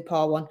 but it was a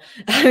poor one.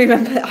 I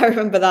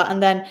remember that.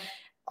 And then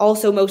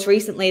also most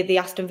recently, the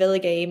Aston Villa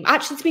game.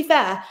 Actually, to be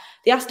fair,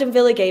 the Aston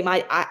Villa game,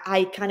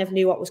 I kind of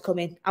knew what was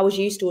coming. I was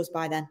used to us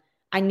by then.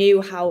 I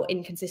knew how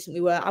inconsistent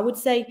we were. I would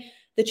say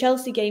the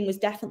Chelsea game was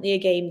definitely a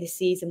game this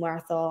season where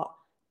I thought,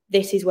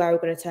 this is where we're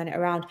going to turn it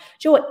around. Do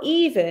you know what?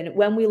 Even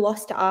when we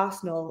lost to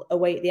Arsenal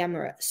away at the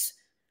Emirates,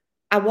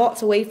 I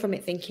walked away from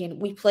it thinking,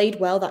 we played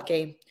well that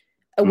game.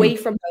 Away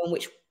from home,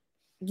 which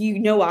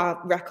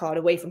our record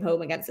away from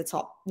home against the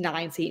top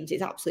 9 teams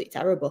is absolutely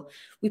terrible.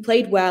 We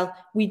played well.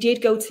 We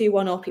did go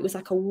 2-1 up. It was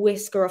like a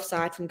whisker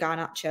offside from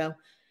Garnacho.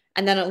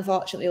 And then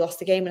unfortunately lost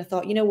the game. And I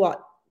thought, you know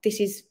what?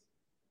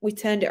 We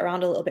turned it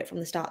around a little bit from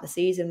the start of the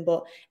season.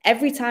 But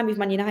every time with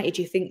Man United,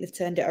 you think they've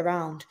turned it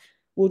around.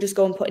 We'll just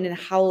go and put in a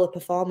howler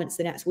performance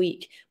the next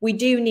week. We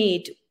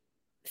need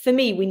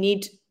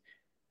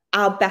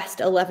our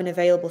best 11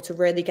 available to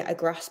really get a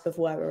grasp of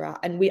where we're at.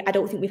 And I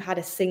don't think we've had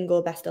a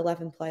single best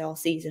 11 play all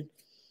season.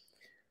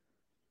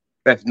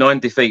 Beth, 9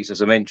 defeats,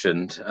 as I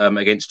mentioned,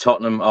 against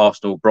Tottenham,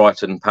 Arsenal,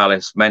 Brighton,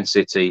 Palace, Man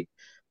City,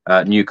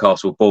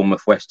 Newcastle,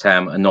 Bournemouth, West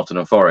Ham and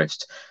Nottingham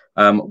Forest.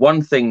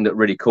 One thing that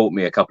really caught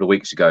me a couple of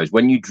weeks ago is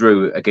when you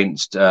drew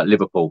against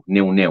Liverpool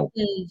 0-0,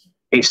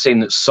 it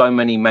seemed that so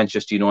many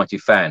Manchester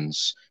United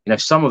fans,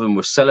 some of them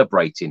were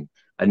celebrating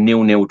a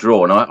 0-0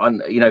 draw.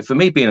 And for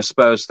me being a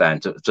Spurs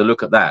fan, to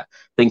look at that,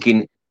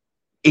 thinking,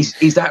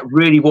 is that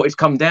really what it's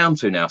come down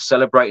to now,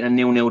 celebrating a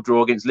 0-0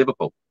 draw against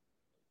Liverpool?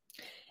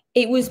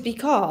 It was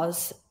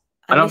because...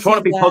 And I'm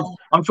trying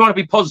to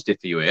be positive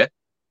for you here.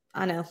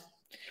 I know.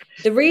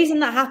 The reason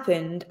that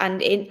happened,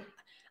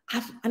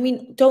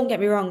 don't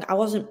get me wrong, I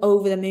wasn't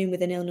over the moon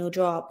with a 0-0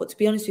 draw, but to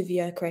be honest with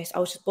you, Chris, I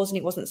was just buzzing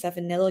it wasn't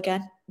 7-0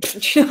 again. Do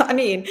you know what I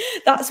mean?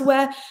 That's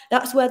where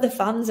the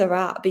fans are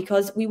at,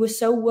 because we were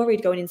so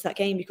worried going into that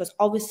game, because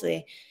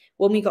obviously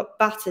when we got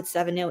battered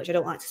 7-0, which I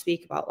don't like to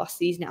speak about, last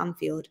season at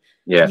Anfield,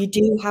 you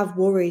do have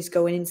worries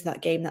going into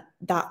that game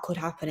that could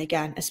happen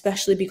again,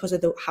 especially because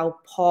of how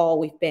poor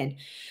we've been.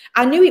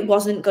 I knew it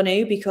wasn't going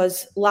to,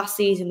 because last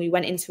season we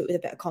went into it with a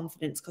bit of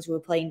confidence because we were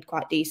playing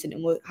quite decent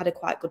and we had a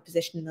quite good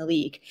position in the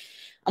league.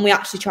 And we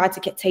actually tried to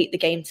take the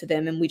game to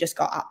them and we just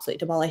got absolutely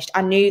demolished.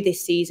 I knew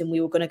this season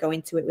we were going to go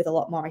into it with a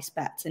lot more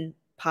respect and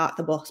park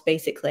the bus,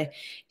 basically.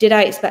 Did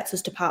I expect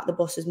us to park the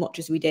bus as much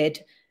as we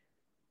did?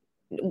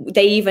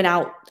 They even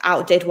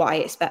outdid what I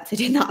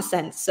expected in that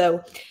sense.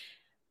 So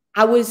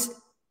I was,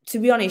 to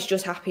be honest,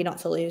 just happy not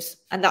to lose.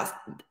 And that's,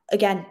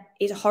 again,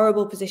 it's a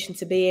horrible position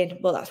to be in,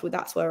 but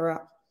that's where we're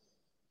at.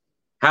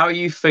 How are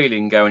you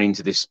feeling going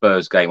into this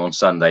Spurs game on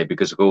Sunday?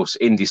 Because, of course,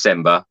 in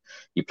December,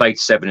 you played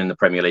 7 in the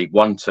Premier League,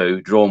 won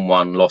 2, drawn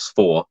 1, lost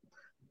 4.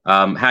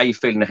 How are you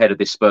feeling ahead of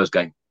this Spurs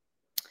game?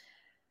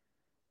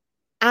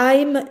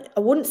 I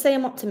wouldn't say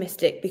I'm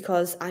optimistic,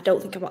 because I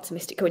don't think I'm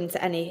optimistic going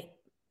into any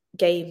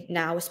game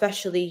now,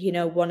 especially,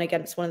 one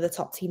against one of the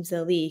top teams in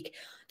the league.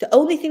 The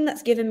only thing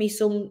that's given me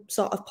some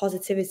sort of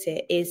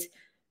positivity is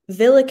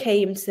Villa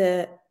came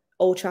to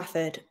Old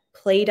Trafford,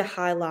 played a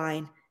high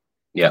line,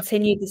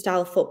 continued the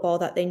style of football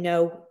that they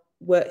know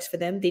works for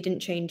them. They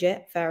didn't change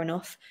it, fair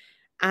enough.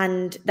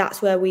 And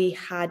that's where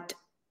it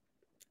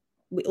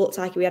looked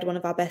like we had one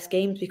of our best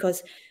games,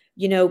 because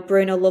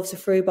Bruno loves a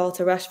through ball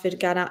to Rashford,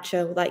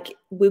 Garnacho. Like,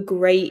 we're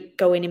great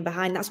going in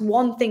behind. That's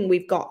one thing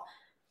we've got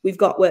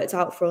worked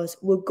out for us.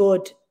 We're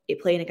good at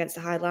playing against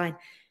the high line.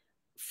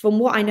 From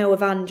what I know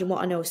of Ange and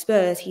what I know of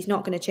Spurs, he's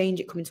not going to change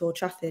it coming to Old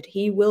Trafford.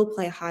 He will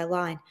play a high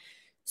line.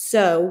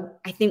 So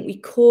I think we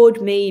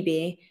could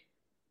maybe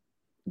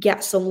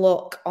get some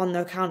luck on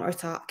the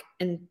counter-attack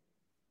and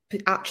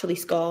actually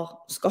score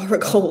a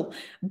goal.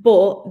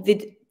 But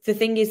the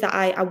thing is that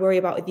I worry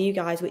about with you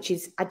guys, which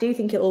is I do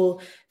think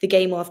the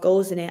game will have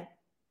goals in it.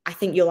 I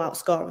think you'll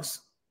outscore us,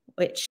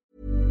 which...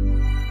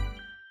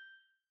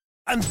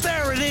 And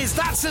there it is,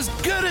 that's as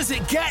good as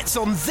it gets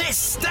on this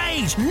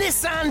stage.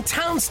 Nissan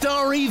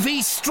Townstar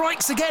EV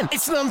strikes again.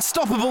 It's an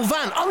unstoppable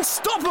van,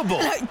 unstoppable.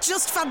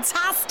 Just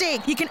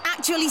fantastic. You can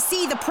actually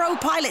see the Pro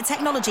Pilot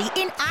technology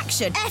in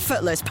action.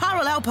 Effortless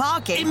parallel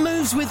parking. It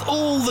moves with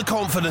all the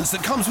confidence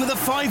that comes with a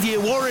 5-year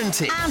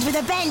warranty. And with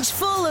a bench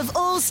full of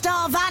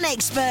all-star van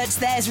experts,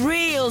 there's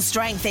real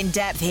strength in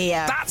depth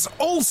here. That's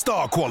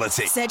all-star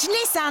quality. Search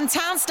Nissan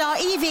Townstar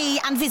EV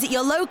and visit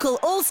your local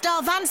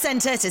all-star van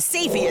centre to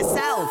see for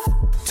yourself.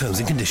 Terms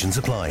and conditions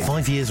apply.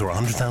 5 years or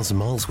 100,000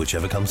 miles,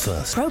 whichever comes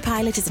first.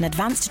 ProPilot is an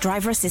advanced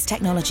driver assist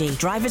technology.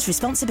 Driver's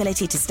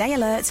responsibility to stay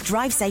alert,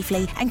 drive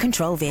safely, and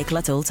control vehicle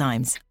at all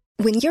times.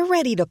 When you're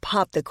ready to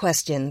pop the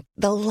question,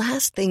 the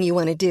last thing you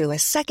want to do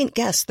is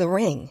second-guess the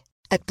ring.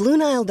 At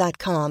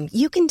BlueNile.com,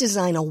 you can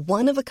design a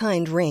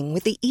one-of-a-kind ring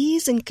with the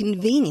ease and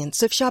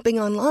convenience of shopping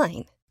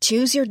online.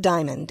 Choose your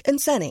diamond and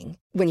setting.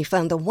 When you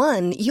find the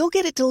one, you'll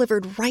get it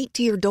delivered right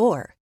to your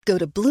door. Go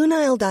to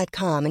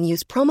BlueNile.com and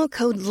use promo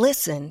code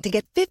LISTEN to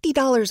get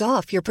 $50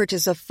 off your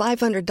purchase of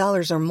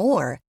 $500 or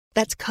more.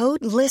 That's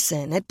code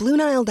LISTEN at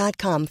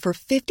BlueNile.com for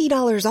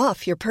 $50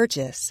 off your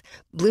purchase.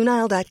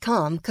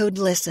 BlueNile.com, code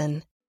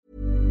LISTEN.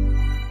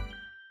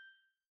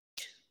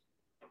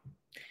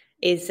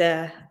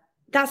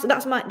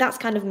 That's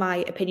kind of my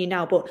opinion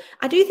now, but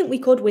I do think we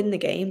could win the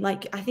game.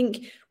 Like, I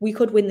think we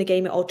could win the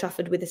game at Old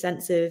Trafford with a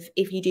sense of,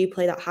 if you do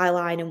play that high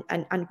line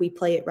and we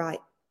play it right.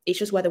 It's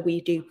just whether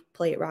we do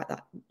play it right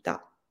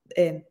that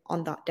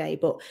on that day.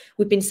 But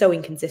we've been so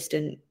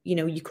inconsistent.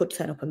 You could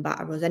turn up and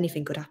batter us.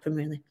 Anything could happen,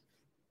 really.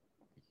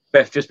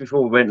 Beth, just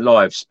before we went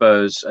live,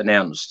 Spurs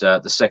announced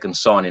the second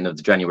signing of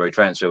the January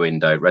transfer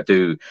window,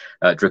 Radu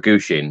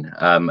Dragushin.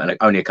 And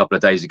only a couple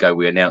of days ago,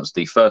 we announced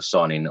the first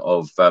signing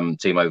of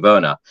Timo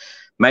Werner.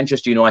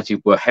 Manchester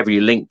United were heavily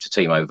linked to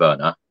Timo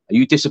Werner. Are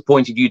you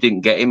disappointed you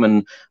didn't get him?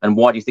 And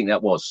why do you think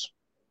that was?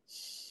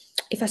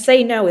 If I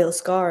say no, he'll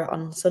score it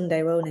on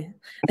Sunday, won't he?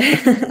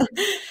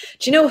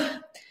 Do you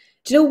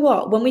know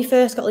what? When we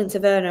first got linked to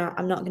Werner,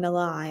 I'm not going to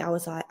lie, I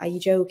was like, are you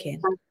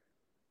joking?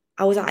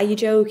 I was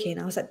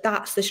like,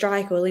 that's the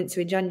striker we're linked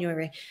to in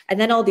January. And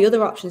then all the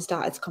other options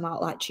started to come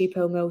out, like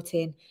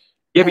Choupo-Moting.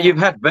 Yeah, but you've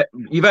had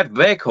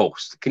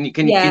Weghorst. Can you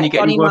get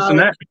any worse than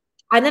that?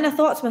 And then I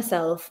thought to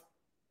myself,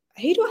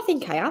 who do I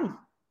think I am?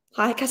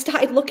 Like, I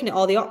started looking at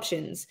all the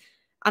options,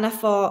 and I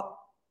thought,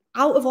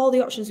 out of all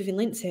the options we've been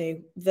linked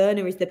to,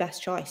 Werner is the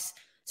best choice.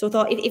 So I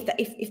thought,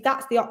 if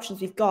that's the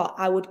options we've got,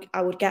 I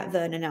would get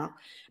Werner now.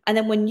 And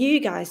then when you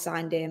guys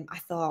signed him, I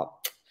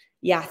thought,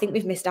 yeah, I think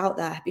we've missed out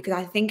there, because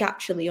I think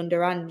actually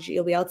under Ange,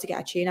 you'll be able to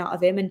get a tune out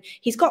of him. And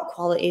he's got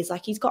qualities,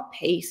 like he's got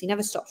pace. He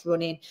never stops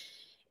running.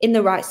 In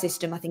the right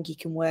system, I think he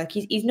can work.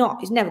 He's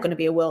never going to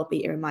be a world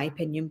beater, in my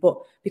opinion. But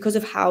because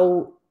of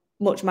how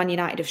much Man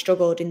United have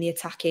struggled in the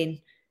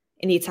attacking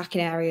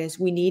areas,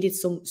 we needed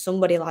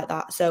somebody like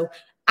that. So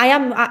I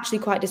am actually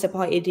quite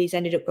disappointed he's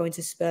ended up going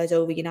to Spurs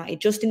over United,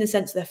 just in the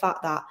sense of the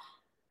fact that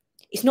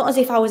it's not as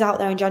if I was out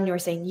there in January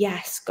saying,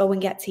 yes, go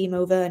and get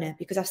Timo Werner,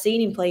 because I've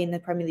seen him play in the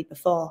Premier League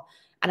before,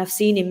 and I've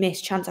seen him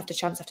miss chance after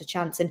chance after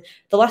chance. And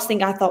the last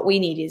thing I thought we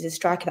needed is a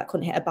striker that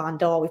couldn't hit a barn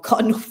door. We've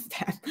got enough of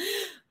them.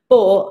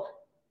 But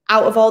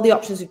out of all the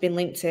options we've been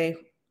linked to,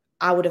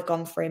 I would have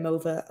gone for him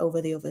over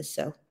the others.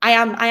 So I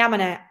am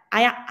and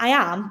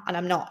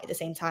I'm not at the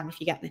same time, if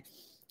you get me.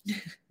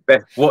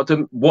 Beth, what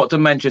do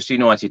Manchester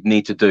United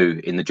need to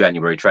do in the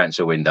January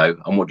transfer window,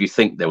 and what do you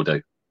think they'll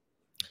do?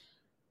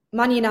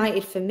 Man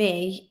United, for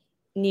me,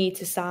 need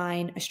to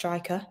sign a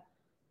striker,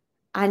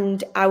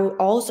 and I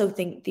also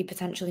think they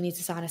potentially need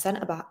to sign a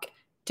centre-back.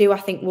 Do I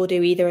think we'll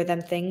do either of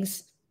them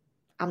things?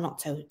 I'm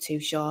not too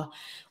sure.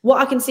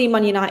 What I can see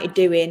Man United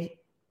doing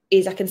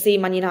is I can see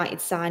Man United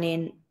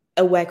signing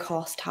a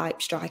Weghorst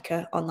type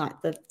striker on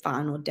like the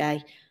final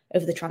day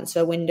of the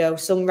transfer window,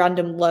 some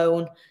random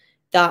loan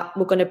that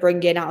we're going to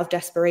bring in out of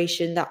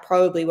desperation that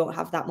probably won't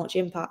have that much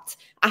impact.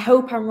 I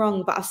hope I'm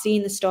wrong, but I've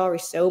seen the story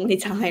so many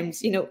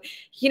times. We've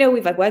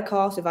had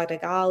Weghorst, we've had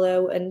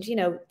Ighalo, and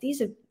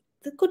these are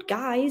they're good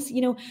guys.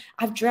 You know,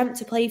 I've dreamt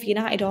to play for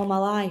United all my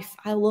life.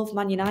 I love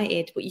Man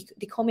United, but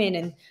they come in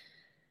and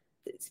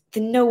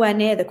they're nowhere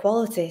near the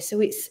quality. So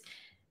it's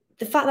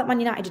the fact that Man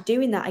United are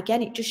doing that,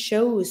 again, it just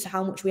shows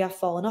how much we have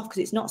fallen off,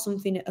 because it's not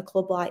something a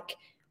club like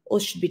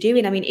us should be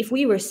doing. I mean, if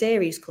we were a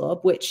serious club,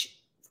 which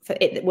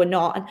we're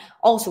not, and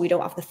also we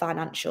don't have the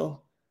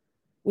financial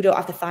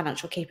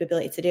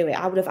capability to do it,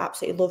 I would have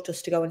absolutely loved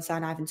us to go and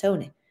sign Ivan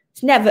Toney.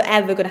 It's never,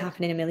 ever going to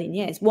happen in a million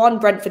years. One,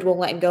 Brentford won't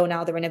let him go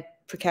now. They're in a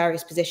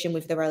precarious position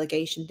with the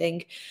relegation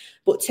thing.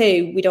 But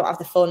two, we don't have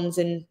the funds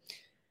and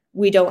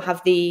we don't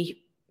have the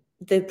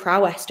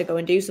prowess to go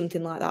and do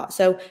something like that.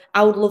 So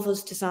I would love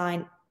us to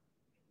sign,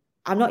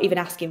 I'm not even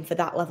asking for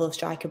that level of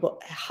striker,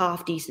 but a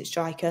half-decent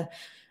striker.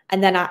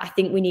 And then I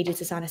think we needed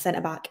to sign a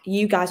centre-back.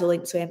 You guys are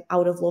linked to him. I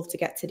would have loved to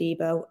get to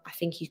Debo. I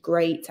think he's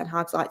great. Ten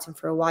Hag's liked him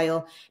for a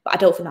while, but I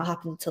don't think that'll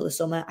happen until the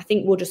summer. I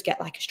think we'll just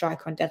get like a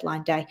striker on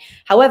deadline day.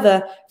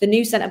 However, the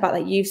new centre-back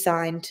that you've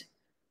signed,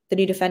 the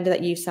new defender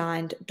that you've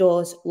signed,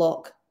 does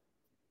look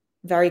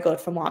very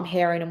good from what I'm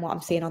hearing and what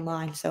I'm seeing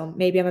online. So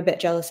maybe I'm a bit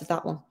jealous of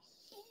that one.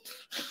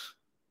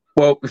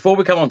 Well, before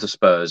we come on to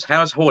Spurs,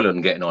 how's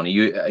Haaland getting on?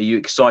 Are you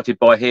excited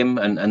by him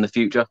and the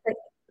future?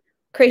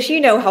 Chris,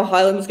 you know how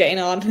Haaland's getting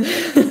on.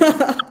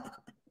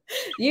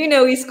 You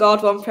know he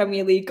scored one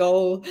Premier League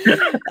goal.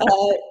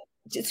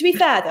 To be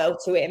fair, though,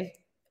 to him,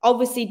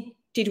 obviously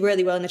did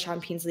really well in the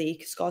Champions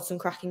League, scored some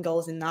cracking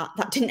goals in that.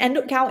 That didn't end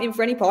up counting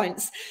for any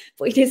points,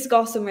 but he did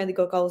score some really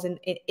good goals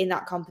in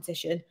that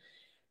competition.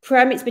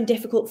 Prem, it's been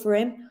difficult for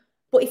him.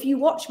 But if you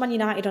watch Man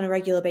United on a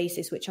regular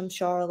basis, which I'm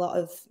sure a lot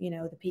of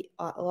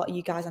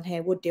you guys on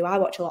here would do, I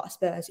watch a lot of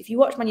Spurs. If you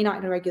watch Man United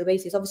on a regular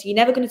basis, obviously you're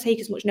never going to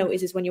take as much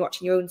notice as when you're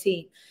watching your own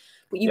team.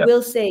 But you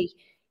will see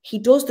he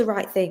does the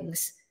right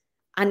things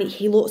and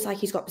he looks like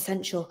he's got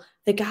potential.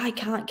 The guy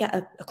can't get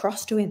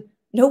across to him.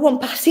 No one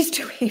passes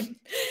to him.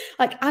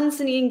 Like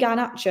Anthony and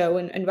Garnacho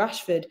and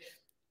Rashford,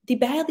 they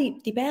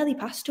barely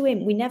pass to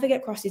him. We never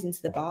get crosses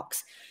into the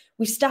box.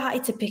 We've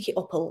started to pick it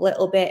up a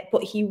little bit,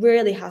 but he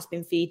really has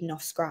been feeding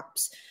off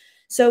scraps.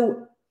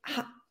 So,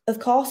 of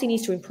course, he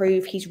needs to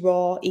improve. He's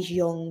raw, he's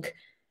young,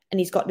 and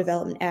he's got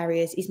development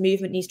areas. His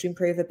movement needs to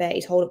improve a bit.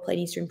 His hold-up play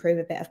needs to improve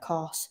a bit, of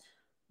course.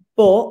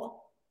 But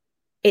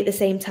at the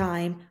same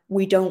time,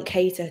 we don't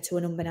cater to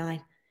a number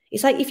 9.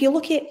 It's like if you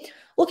look at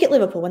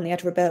Liverpool when they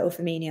had Roberto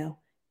Firmino,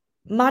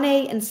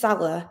 Mane and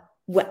Salah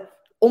were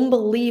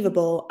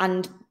unbelievable,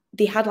 and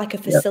they had like a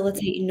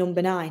facilitating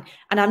number 9.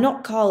 And I'm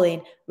not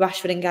calling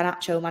Rashford and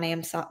Garnacho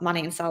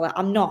Mane and Salah.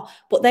 I'm not.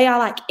 But they are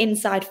like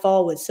inside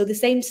forwards. So the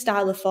same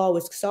style of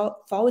forwards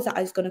that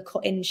is going to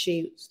cut in and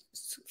shoot,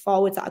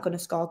 forwards that are going to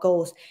score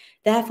goals.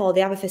 Therefore, they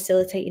have a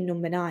facilitating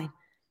number 9.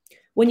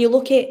 When you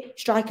look at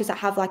strikers that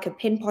have like a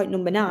pinpoint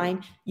number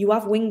 9, you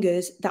have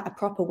wingers that are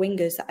proper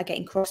wingers that are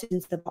getting crosses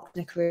into the box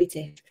and are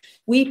creative.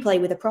 We play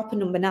with a proper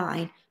number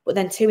 9, but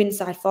then 2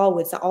 inside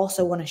forwards that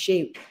also want to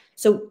shoot.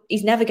 So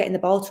he's never getting the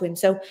ball to him.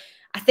 So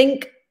I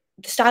think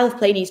the style of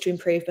play needs to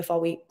improve before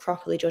we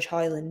properly judge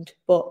Haaland.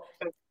 But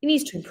he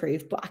needs to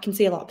improve, but I can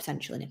see a lot of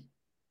potential in him.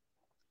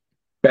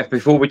 Beth,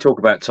 before we talk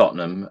about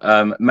Tottenham,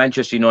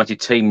 Manchester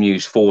United team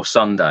news for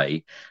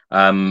Sunday.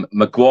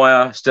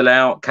 Maguire still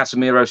out,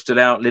 Casemiro still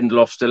out,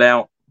 Lindelof still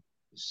out.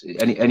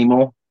 Any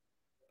more?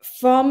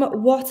 From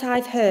what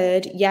I've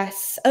heard,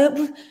 yes.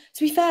 To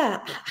be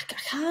fair, I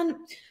can't.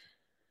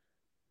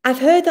 I've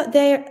heard that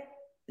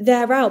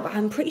they're out, but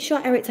I'm pretty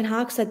sure Erik ten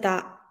Hag said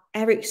that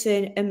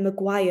Eriksen and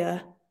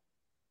Maguire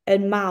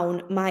and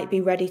Mount might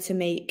be ready to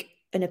make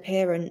an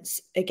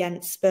appearance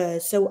against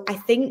Spurs. So I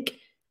think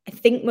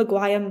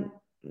Maguire,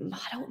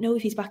 I don't know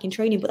if he's back in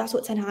training, but that's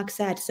what Ten Hag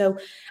said. So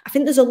I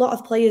think there's a lot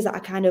of players that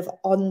are kind of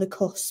on the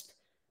cusp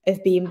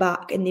of being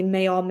back, and they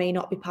may or may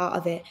not be part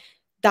of it.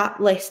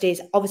 That list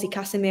is obviously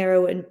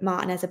Casemiro and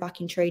Martinez are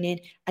back in training.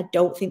 I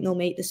don't think they'll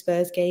make the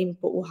Spurs game,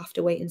 but we'll have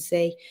to wait and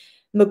see.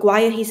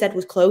 Maguire, he said,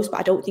 was close, but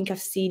I don't think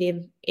I've seen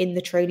him in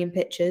the training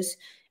pictures.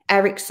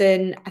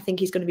 Eriksen, I think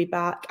he's going to be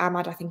back.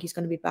 Ahmad, I think he's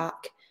going to be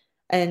back.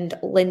 And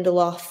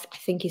Lindelof, I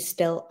think he's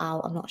still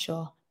out. I'm not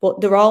sure. But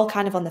they're all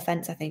kind of on the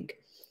fence, I think.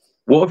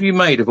 What have you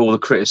made of all the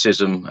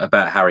criticism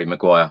about Harry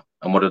Maguire?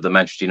 And what do the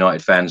Manchester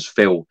United fans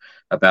feel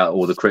about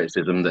all the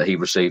criticism that he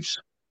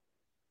receives?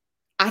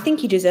 I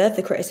think he deserved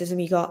the criticism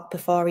he got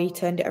before he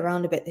turned it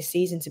around a bit this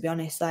season, to be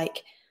honest.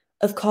 Like,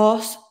 of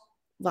course,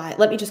 like,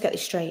 let me just get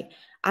this straight.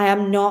 I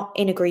am not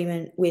in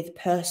agreement with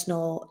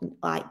personal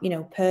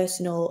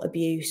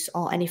abuse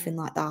or anything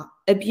like that.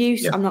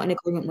 Abuse, I'm not in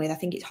agreement with. I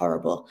think it's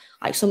horrible.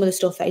 Like, some of the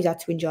stuff that he's had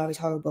to endure is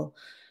horrible.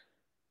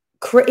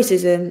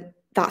 Criticism,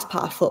 that's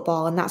part of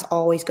football, and that's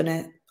always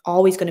gonna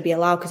be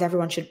allowed, because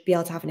everyone should be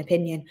able to have an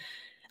opinion.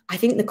 I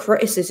think the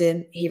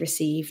criticism he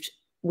received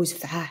was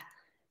fair.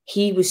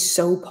 He was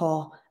so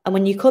poor. And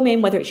when you come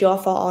in, whether it's your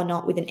fault or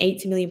not, with an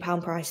 £80 million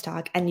price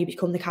tag and you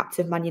become the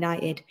captain of Man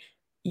United,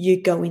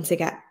 you're going to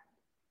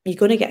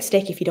get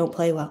stick if you don't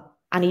play well.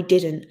 And he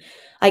didn't.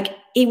 Like,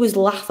 he was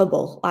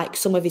laughable, like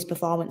some of his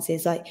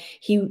performances. Like,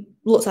 he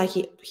looks like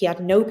he had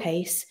no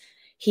pace.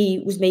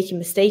 He was making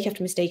mistake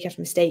after mistake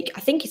after mistake. I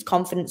think his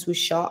confidence was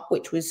shot,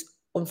 which was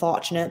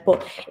unfortunate,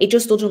 but it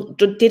just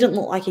didn't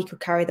look like he could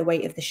carry the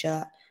weight of the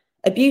shirt.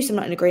 Abuse I'm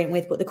not in agreement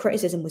with, but the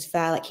criticism was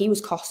fair. Like, he was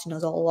costing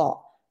us a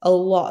lot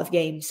of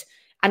games,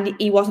 and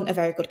he wasn't a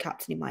very good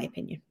captain in my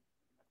opinion.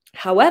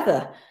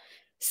 However,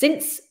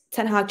 since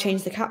Ten Hag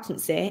changed the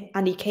captaincy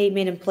and he came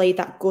in and played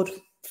that good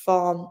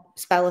spell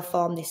of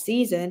form this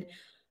season,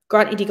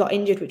 granted he got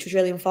injured, which was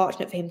really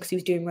unfortunate for him because he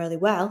was doing really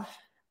well.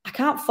 I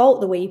can't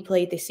fault the way he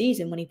played this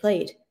season when he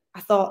played. I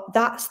thought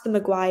that's the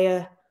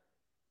Maguire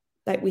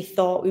that we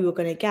thought we were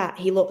going to get.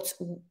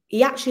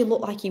 He actually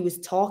looked like he was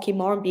talking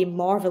more and being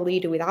more of a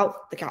leader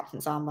without the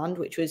captain's armband,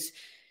 which was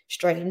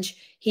strange.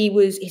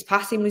 His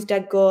passing was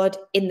dead good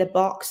in the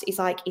box. It's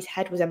like his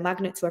head was a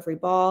magnet to every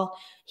ball.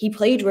 He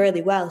played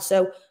really well.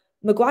 So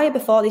Maguire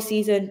before this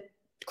season,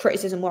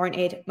 criticism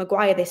warranted.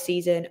 Maguire this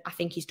season, I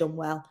think he's done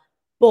well.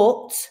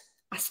 But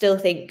I still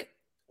think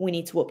we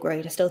need to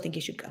upgrade. I still think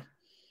he should go.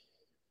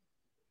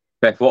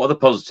 Beth, what are the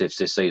positives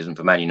this season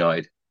for Man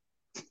United?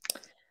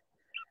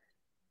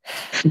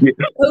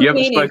 You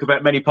haven't spoke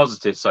about many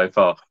positives so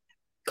far.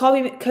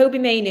 Kobe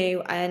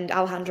Mainoo and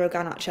Alejandro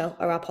Garnacho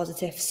are our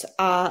positives.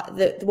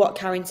 What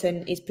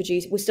Carrington is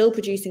producing, we're still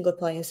producing good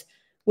players,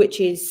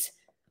 which is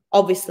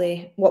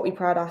obviously what we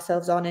pride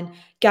ourselves on. And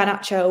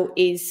Garnacho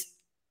is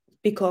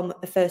become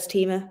a first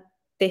teamer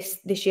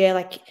this year.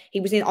 Like,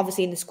 he was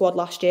obviously in the squad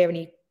last year, and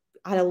he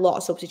had a lot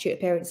of substitute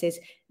appearances.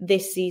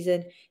 This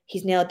season,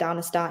 he's nailed down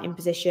a starting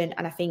position,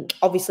 and I think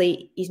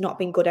obviously he's not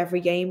been good every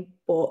game,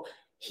 but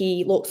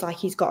he looks like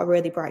he's got a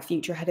really bright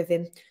future ahead of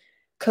him.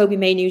 Kobe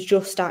Mainoo's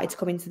just started to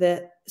come into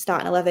the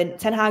starting 11.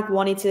 Ten Hag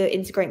wanted to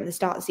integrate him at the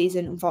start of the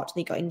season,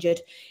 unfortunately got injured.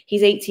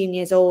 He's 18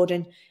 years old,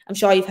 and I'm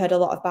sure you've heard a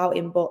lot about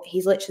him, but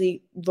he's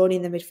literally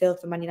running the midfield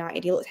for Man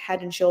United. He looks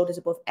head and shoulders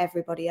above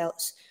everybody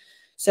else.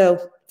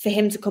 So for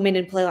him to come in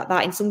and play like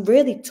that in some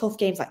really tough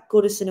games like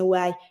Goodison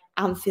away,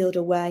 Anfield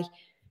away,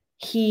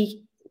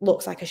 he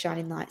looks like a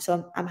shining light.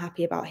 So I'm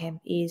happy about him.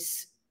 He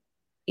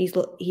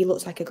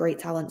looks like a great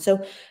talent.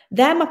 So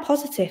they're my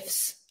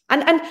positives.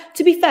 And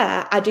to be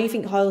fair, I do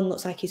think Højlund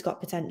looks like he's got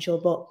potential,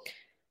 but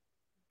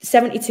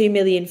 72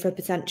 million for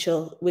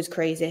potential was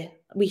crazy.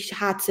 We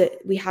had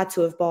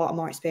to have bought a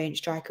more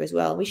experienced striker as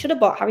well. We should have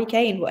bought Harry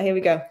Kane, but here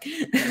we go.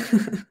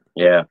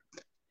 Yeah.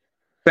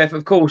 Beth,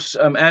 of course,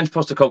 Ange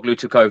Postecoglou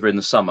took over in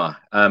the summer.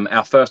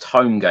 Our first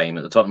home game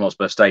at the Tottenham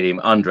Hotspur Stadium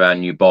under our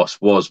new boss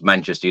was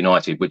Manchester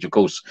United, which, of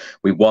course,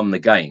 we won the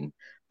game.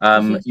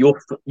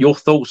 Your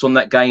thoughts on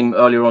that game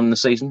earlier on in the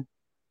season?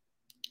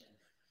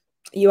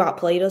 You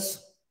outplayed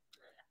us.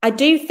 I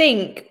do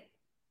think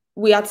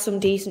we had some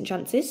decent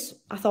chances.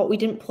 I thought we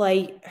didn't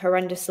play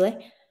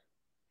horrendously,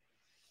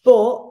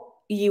 but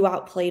you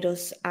outplayed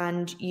us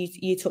and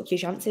you took your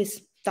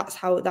chances. That's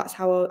how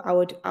I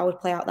would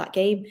play out that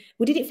game.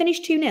 Did it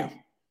finish 2-0?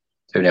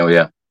 2-0,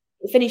 yeah.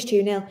 It finished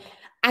 2-0.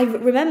 I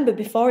remember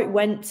before it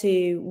went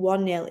to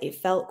 1-0, it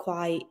felt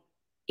quite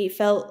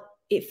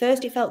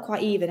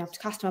even. I've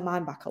cast my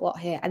mind back a lot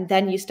here. And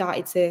then you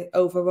started to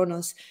overrun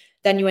us.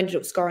 Then you ended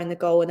up scoring the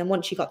goal. And then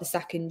once you got the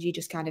second, you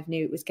just kind of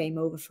knew it was game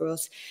over for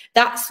us.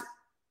 That's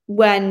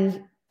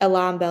when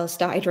alarm bells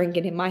started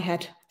ringing in my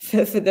head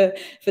for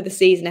the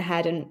season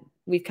ahead. And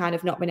we've kind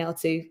of not been able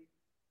to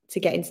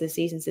get into the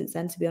season since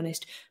then, to be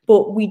honest.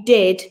 But we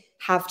did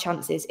have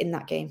chances in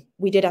that game.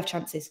 We did have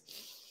chances.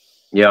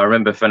 Yeah, I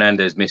remember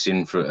Fernandes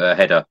missing for a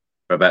header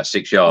for about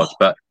 6 yards.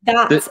 But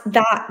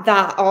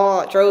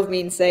it drove me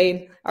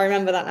insane. I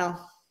remember that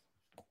now.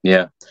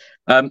 Yeah.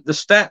 The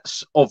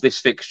stats of this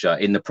fixture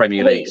in the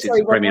Premier League since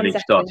the Premier League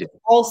started.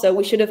 Also,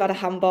 we should have had a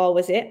handball,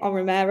 was it, on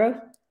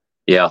Romero?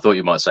 Yeah, I thought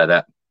you might say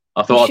that.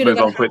 I thought I'd move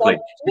on quickly.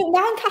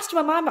 Now I'm casting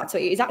my mind back to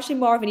it. It's actually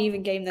more of an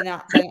even game than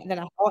I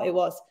thought it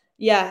was.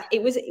 Yeah,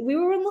 it was. We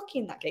were unlucky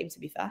in that game, to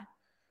be fair.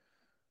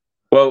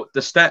 Well, the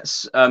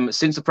stats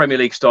since the Premier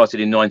League started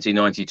in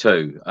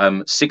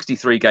 1992,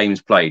 63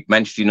 games played.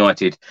 Manchester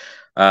United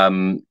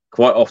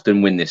quite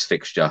often win this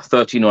fixture.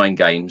 39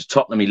 games,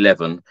 Tottenham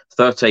 11,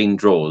 13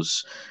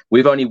 draws.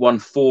 We've only won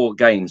 4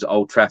 games at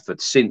Old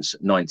Trafford since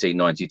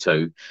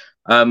 1992.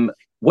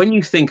 When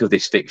you think of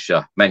this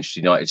fixture, Manchester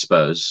United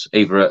Spurs,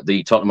 either at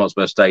the Tottenham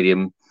Hotspur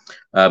Stadium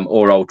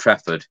or Old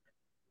Trafford,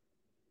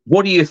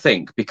 what do you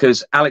think?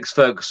 Because Alex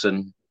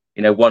Ferguson,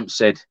 once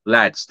said,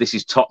 "Lads, this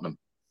is Tottenham."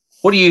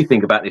 What do you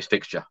think about this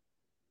fixture?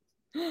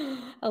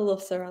 I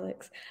love Sir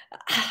Alex.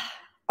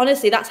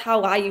 Honestly, that's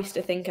how I used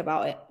to think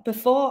about it.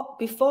 Before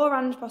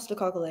Ange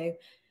Postecoglou,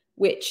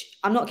 which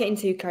I'm not getting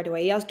too carried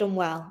away. He has done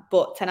well,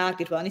 but Ten Hag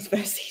did well in his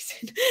first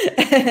season.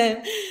 He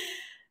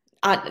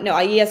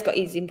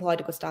has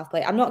employed a good staff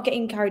player. I'm not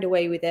getting carried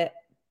away with it,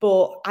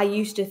 but I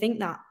used to think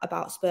that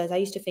about Spurs. I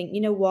used to think,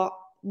 you know what?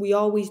 We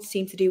always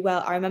seem to do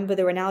well. I remember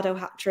the Ronaldo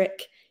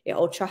hat-trick at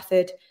Old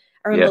Trafford.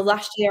 I remember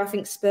last year, I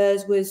think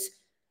Spurs was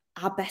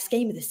our best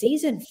game of the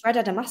season. Fred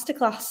had a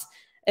masterclass.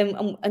 And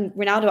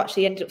Ronaldo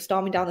actually ended up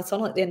storming down the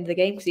tunnel at the end of the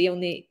game because he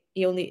only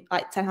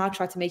Ten Hag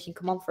tried to make him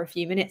come on for a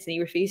few minutes and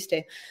he refused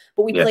to.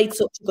 But we played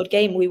such a good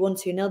game. We won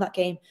 2-0 that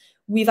game.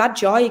 We've had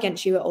joy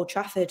against you at Old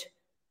Trafford.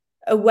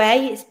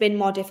 Away, it's been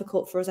more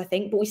difficult for us, I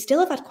think, but we still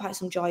have had quite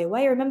some joy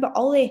away. I remember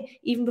Ollie,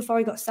 even before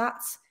he got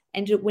sacked,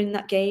 ended up winning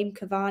that game,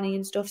 Cavani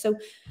and stuff. So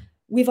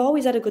we've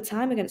always had a good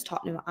time against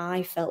Tottenham,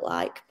 I felt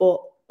like.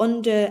 But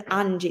under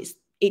Ange,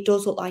 it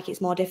does look like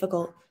it's more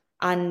difficult.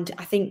 And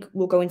I think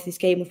we'll go into this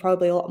game with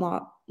probably a lot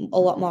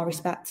more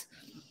respect.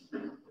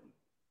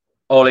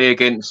 Ollie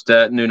against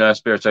Nuno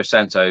Espirito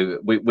Santo,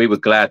 we were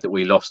glad that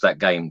we lost that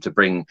game to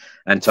bring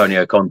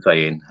Antonio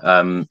Conte in.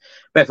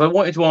 Beth, I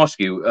wanted to ask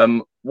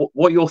you,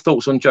 what are your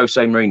thoughts on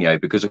Jose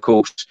Mourinho? Because, of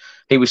course,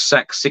 he was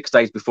sacked 6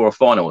 days before a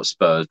final at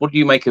Spurs. What do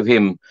you make of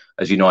him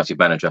as United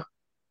manager?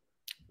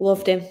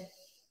 Loved him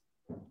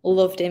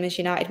as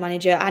United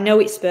manager. I know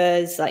it's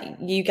Spurs, like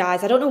you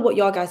guys. I don't know what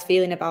your guys'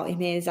 feeling about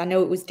him is. I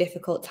know it was a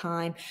difficult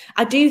time.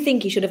 I do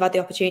think he should have had the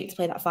opportunity to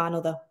play that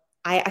final, though.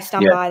 I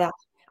stand by that.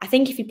 I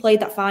think if he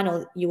played that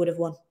final, you would have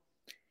won.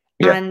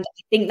 Yeah. And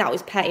I think that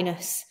was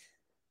pettiness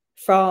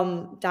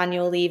from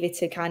Daniel Levy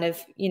to kind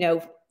of,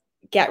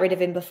 get rid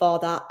of him before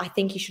that. I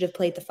think he should have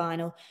played the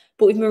final.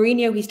 But with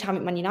Mourinho, his time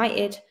at Man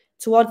United,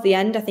 towards the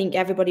end, I think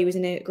everybody was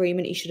in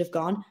agreement he should have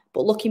gone.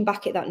 But looking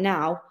back at that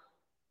now,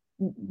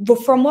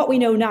 from what we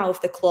know now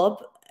of the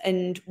club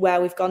and where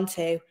we've gone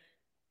to,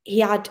 he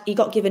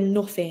got given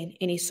nothing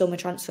in his summer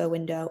transfer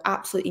window,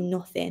 absolutely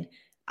nothing,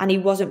 and he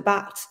wasn't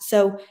backed.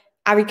 So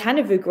I kind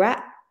of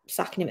regret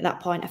sacking him at that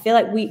point. I feel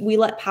like we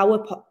let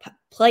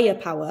player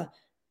power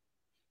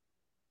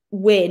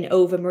win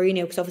over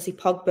Mourinho, because obviously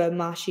Pogba,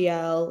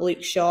 Martial,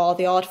 Luke Shaw,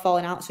 they all had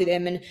fallen outs with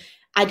him, and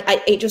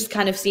it just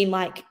kind of seemed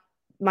like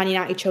Man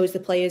United chose the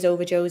players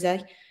over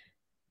Jose.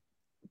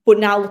 But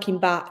now looking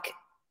back,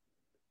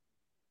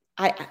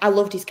 I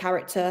loved his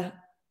character.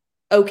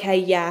 Okay,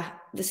 yeah,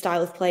 the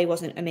style of play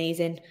wasn't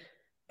amazing,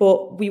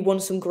 but we won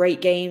some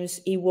great games.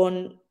 He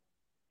won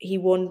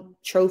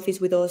trophies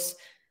with us.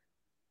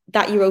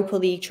 That Europa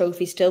League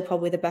trophy is still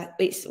probably the best.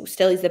 It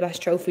still is the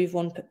best trophy we've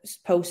won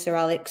post Sir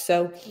Alex.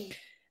 So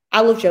I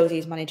love Jose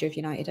as manager of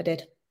United. I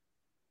did.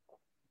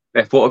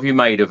 Beth, what have you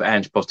made of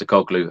Ange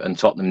Postecoglou and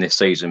Tottenham this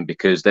season?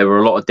 Because there were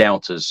a lot of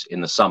doubters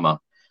in the summer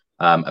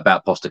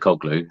about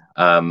Postecoglou.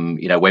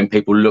 When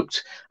people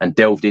looked and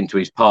delved into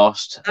his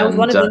past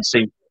and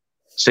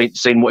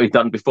seen what he'd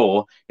done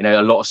before,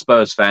 a lot of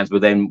Spurs fans were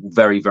then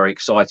very, very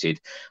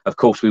excited. Of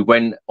course, we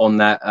went on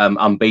that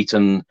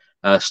unbeaten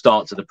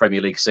start to the Premier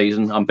League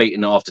season,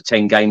 unbeaten after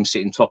 10 games,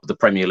 sitting top of the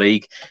Premier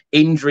League,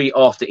 injury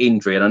after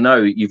injury. And I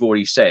know you've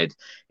already said,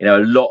 a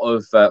lot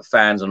of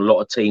fans and a lot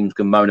of teams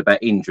can moan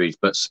about injuries,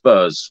 but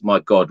Spurs,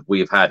 my God, we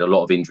have had a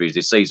lot of injuries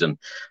this season.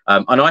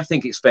 And I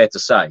think it's fair to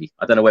say,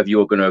 I don't know whether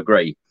you're going to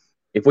agree,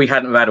 if we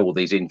hadn't had all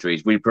these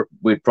injuries, we'd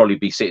probably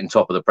be sitting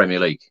top of the Premier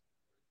League.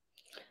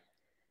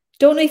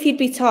 Don't know if you'd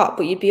be top,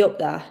 but you'd be up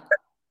there.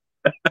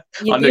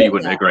 I knew you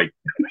wouldn't agree.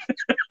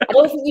 I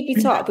don't think you'd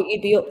be top, but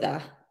you'd be up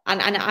there. And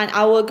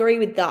I will agree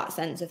with that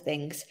sense of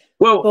things.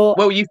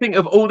 Well, you think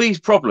of all these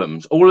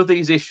problems, all of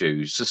these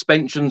issues,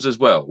 suspensions as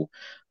well.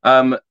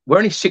 We're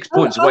only 6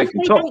 points away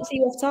from top. Points are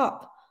you off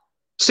top?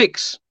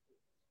 6.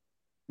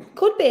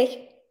 Could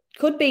be,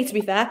 to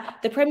be fair.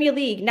 The Premier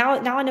League, now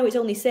I know it's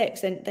only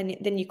 6, and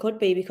then you could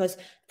be, because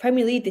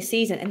Premier League this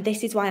season, and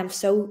this is why I'm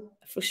so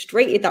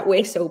frustrated that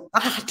we're so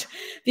bad,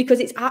 because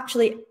it's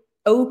actually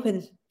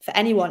open for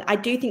anyone. I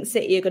do think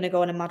City are going to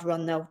go on a mad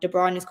run, though. De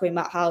Bruyne is coming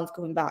back, Haaland's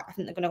coming back. I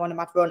think they're going to go on a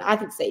mad run. I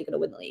think City are going to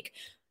win the league.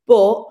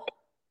 But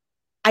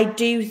I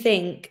do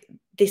think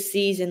this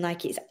season,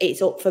 like,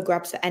 it's up for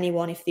grabs for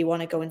anyone if they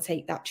want to go and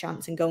take that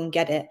chance and go and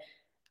get it.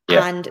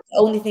 Yeah. And the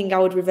only thing I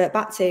would revert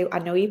back to, I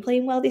know you're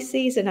playing well this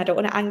season. I don't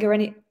want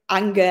to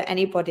anger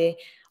anybody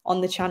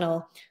on the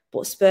channel,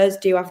 but Spurs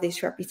do have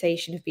this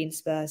reputation of being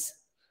Spurs.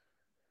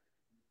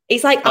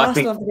 It's like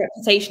Arsenal have the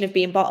reputation of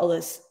being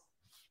bottlers.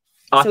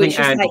 I think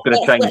Ange is going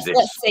to change this.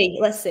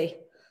 Let's see.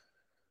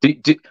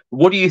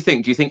 What do you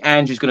think? Do you think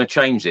Ange is going to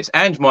change this?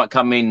 Ange might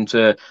come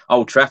into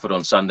Old Trafford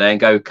on Sunday and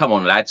go, "Come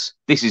on, lads,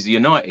 this is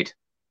United."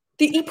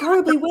 He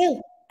probably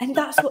will, and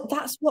that's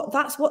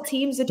what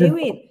teams are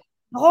doing.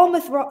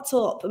 Bournemouth rocked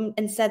up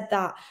and said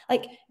that.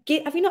 Like,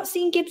 have you not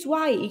seen Gibbs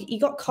White? He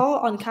got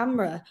caught on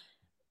camera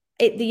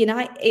at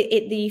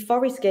the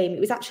Forest game. It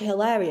was actually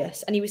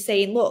hilarious. And he was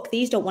saying, look,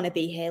 these don't want to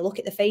be here. Look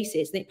at the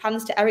faces. And it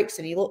pans to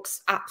Eriksen. He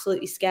looks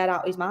absolutely scared out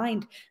of his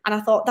mind. And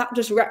I thought that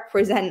just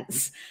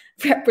represents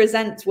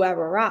where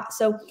we're at.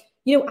 So,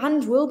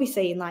 Ange will be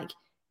saying, like,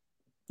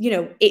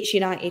 it's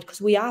United because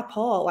we are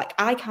poor. Like,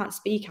 I can't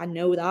speak. I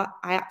know that.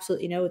 I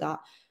absolutely know that.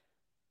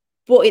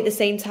 But at the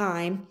same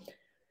time,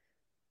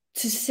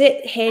 to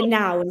sit here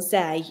now and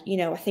say,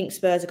 I think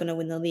Spurs are going to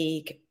win the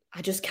league,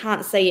 I just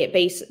can't say it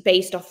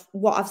based off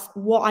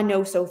what I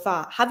know so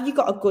far. Have you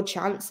got a good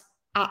chance?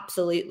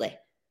 Absolutely.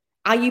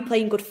 Are you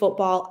playing good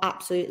football?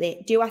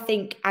 Absolutely. Do I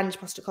think Ange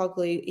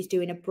Postecoglou is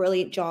doing a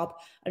brilliant job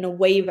and a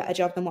way better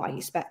job than what I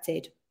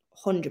expected?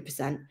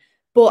 100%.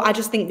 But I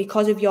just think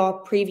because of your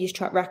previous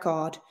track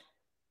record,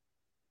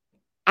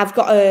 I've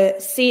got to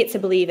see it to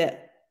believe it.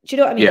 Do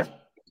you know what I mean? Yeah.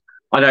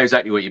 I know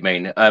exactly what you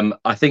mean.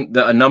 I think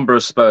that a number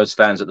of Spurs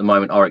fans at the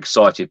moment are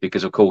excited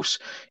because, of course,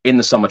 in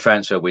the summer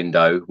transfer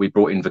window, we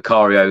brought in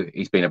Vicario.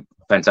 He's been a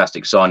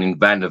fantastic signing.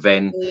 Van der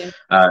Ven,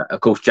 of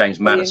course, James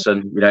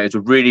Maddison. It's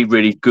a really,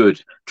 really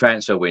good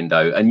transfer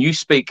window. And you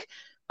speak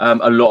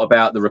a lot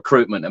about the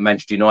recruitment at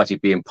Manchester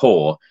United being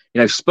poor.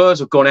 Spurs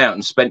have gone out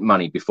and spent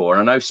money before.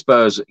 And I know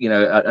Spurs,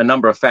 a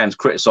number of fans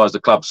criticised the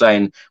club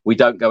saying we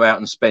don't go out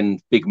and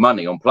spend big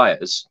money on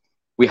players.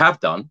 We have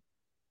done.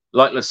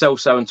 Like Lo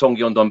Celso and Tanguy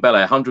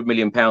Ndombele, £100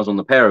 million on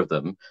the pair of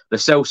them. Lo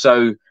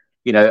Celso,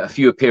 a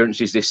few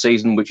appearances this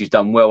season, which he's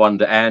done well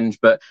under Ange,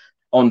 but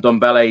on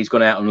Ndombele, he's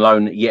gone out on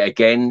loan yet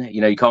again.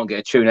 You can't get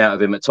a tune out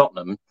of him at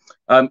Tottenham.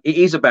 It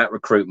is about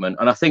recruitment.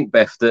 And I think,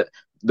 Beth, that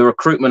the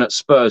recruitment at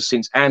Spurs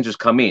since Ange has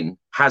come in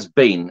has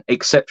been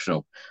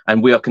exceptional.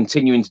 And we are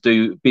continuing to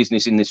do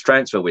business in this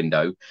transfer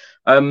window.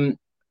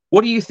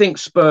 What do you think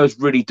Spurs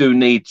really do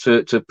need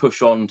to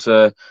push on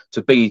to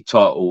be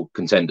title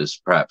contenders,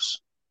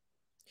 perhaps?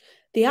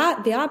 They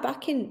are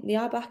backing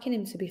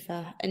him, to be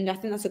fair. And I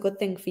think that's a good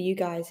thing for you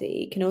guys.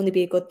 It can only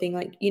be a good thing.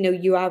 Like,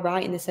 you are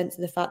right in the sense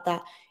of the fact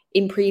that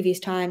in previous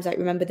times, like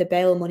remember the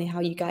Bale money,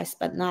 how you guys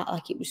spent that,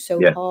 like it was so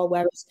poor.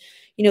 Whereas,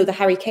 the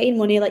Harry Kane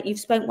money, like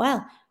you've spent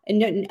well.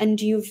 And the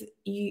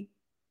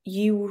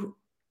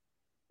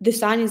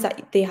signings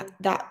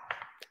that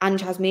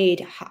Ange has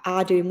made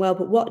are doing well.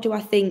 But what do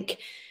I think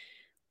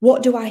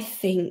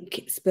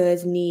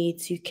Spurs need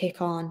to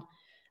kick on?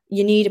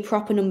 You need a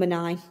proper number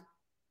 9.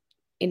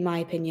 In my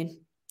opinion.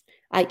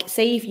 Like,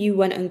 say if you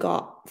went and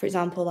got, for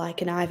example,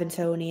 like an Ivan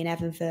Toney and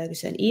Evan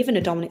Ferguson, even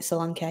a Dominic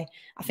Solanke,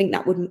 I think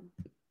that would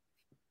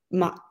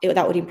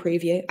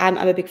improve you. I'm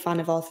a big fan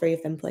of all three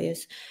of them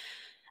players.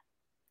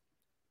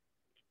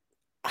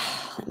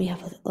 Let me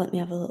have a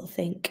little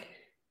think.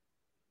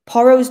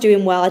 Porro's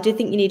doing well. I did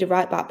think you need a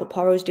right back, but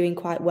Porro's doing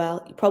quite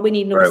well. You probably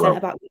need another centre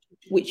back,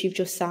 which you've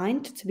just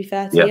signed, to be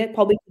fair to you.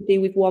 Probably could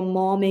do with one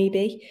more,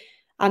 maybe.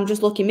 I'm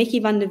just looking. Mickey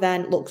van der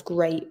Ven looks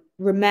great.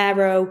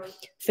 Romero,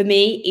 for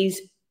me,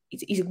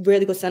 he's a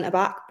really good centre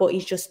back, but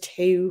he's just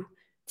too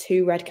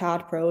red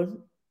card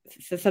prone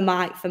for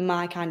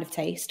my kind of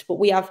taste. But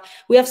we have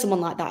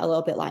someone like that, a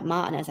little bit like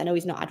Martinez. I know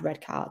he's not had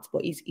red cards,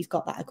 but he's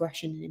got that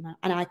aggression in him,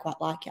 and I quite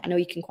like it. I know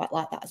you can quite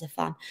like that as a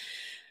fan.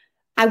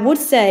 I would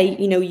say,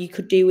 you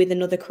could do with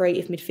another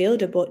creative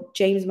midfielder, but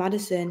James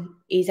Maddison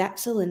is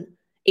excellent.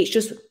 It's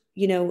just,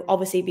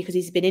 obviously because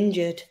he's been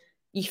injured,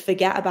 you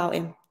forget about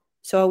him.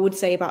 So I would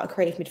say about a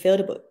creative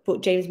midfielder,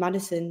 but James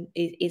Maddison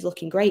is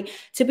looking great.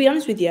 To be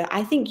honest with you,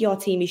 I think your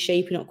team is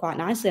shaping up quite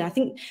nicely. And I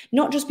think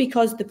not just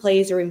because the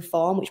players are in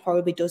form, which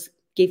probably does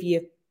give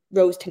you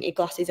rose-tinted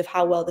glasses of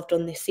how well they've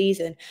done this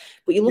season,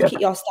 but you look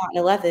at your starting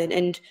 11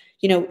 and,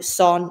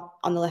 Son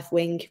on the left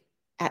wing,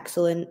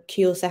 excellent.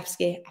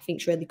 Kulusevski, I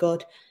think, is really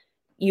good.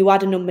 You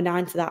add a number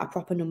 9 to that, a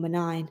proper number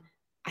 9.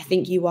 I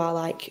think you are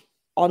like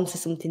onto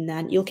something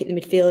then. You look at the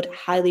midfield,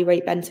 highly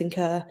rate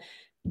Bentancur.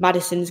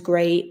 Maddison's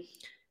great.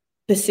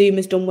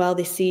 Basuma's done well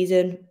this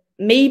season.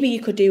 Maybe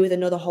you could do with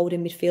another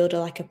holding midfielder,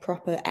 like a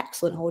proper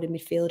excellent holding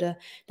midfielder.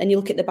 Then you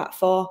look at the back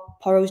four.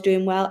 Porro's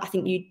doing well. I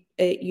think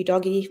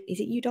Udogie,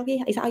 is it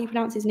Udogie? Is that how you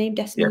pronounce his name?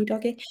 Destiny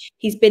Udogie.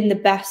 He's been the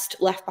best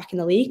left back in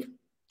the league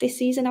this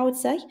season, I would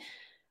say.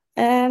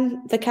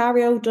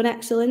 Vicario done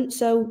excellent.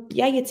 So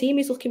yeah, your team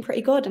is looking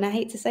pretty good, and I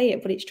hate to say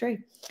it, but it's true.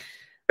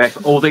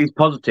 Beth, all these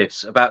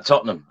positives about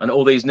Tottenham and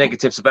all these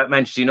negatives about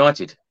Manchester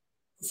United.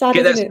 Sad,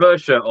 get that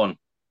Spurs shirt on.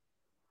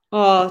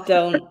 Oh,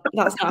 don't.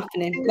 That's not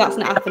happening. That's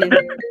not happening.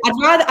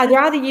 I'd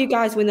rather you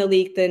guys win the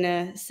league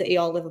than City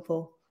or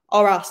Liverpool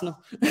or Arsenal.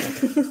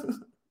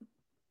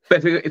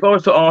 Beth, if I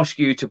was to ask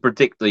you to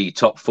predict the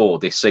top 4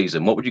 this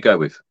season, what would you go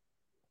with?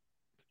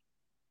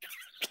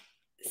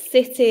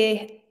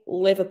 City,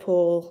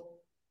 Liverpool,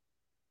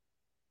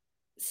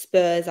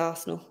 Spurs,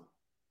 Arsenal.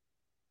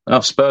 Oh,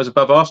 Spurs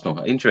above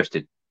Arsenal.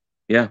 Interested.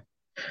 Yeah.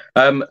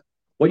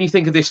 When you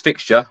think of this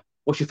fixture,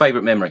 what's your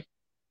favourite memory?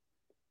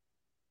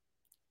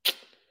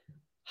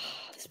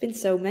 There's been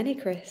so many,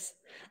 Chris.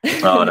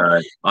 Oh, no.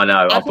 I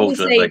know,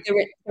 unfortunately. I'd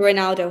say the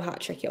Ronaldo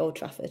hat-trick at Old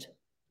Trafford.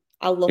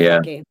 I love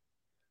that game.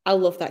 I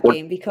love that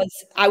game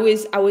because I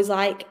was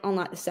like on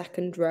like the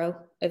second row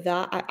of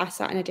that. I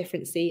sat in a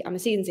different seat. I'm a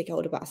season ticket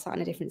holder, but I sat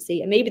in a different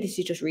seat. And maybe this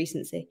is just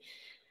recency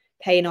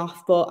paying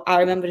off. But I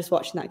remember just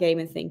watching that game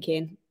and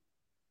thinking,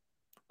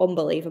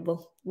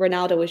 unbelievable.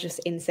 Ronaldo was just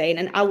insane.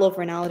 And I love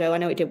Ronaldo. I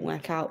know it didn't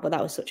work out, but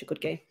that was such a good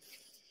game.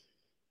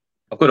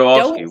 I've got to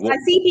ask you. I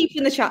see people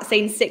in the chat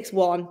saying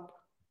 6-1.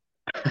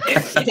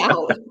 Get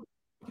out.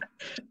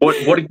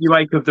 What did you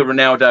make of the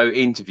Ronaldo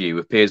interview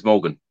with Piers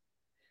Morgan?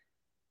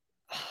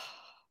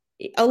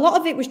 A lot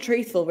of it was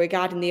truthful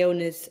regarding the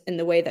owners and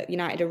the way that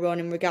United are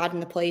run and regarding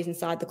the players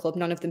inside the club,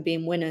 none of them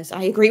being winners.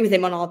 I agree with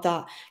him on all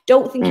that.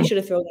 Don't think he should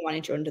have thrown the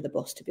manager under the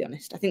bus, to be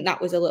honest. I think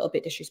that was a little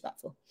bit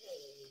disrespectful.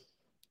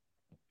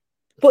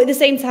 But at the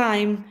same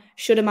time,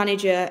 should a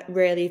manager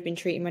really have been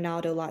treating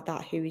Ronaldo like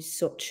that, who is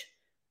such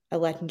a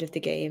legend of the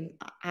game?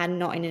 I'm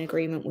not in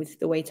agreement with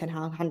the way Ten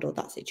Hag handled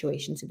that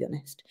situation, to be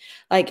honest.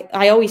 Like,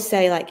 I always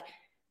say, like,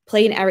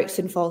 playing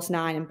Eriksen false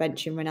 9 and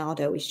benching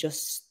Ronaldo is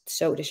just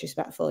so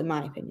disrespectful, in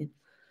my opinion.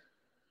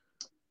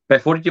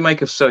 Beth, what did you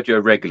make of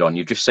Sergio Reguilon?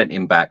 You just sent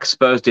him back.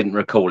 Spurs didn't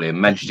recall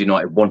him. Manchester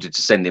United wanted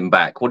to send him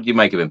back. What did you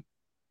make of him?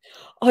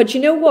 Oh, do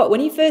you know what?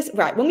 When we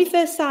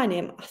first signed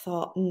him, I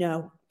thought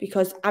no,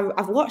 because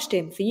I've watched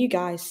him for you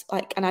guys,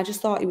 and I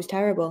just thought he was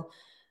terrible.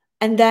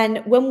 And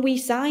then when we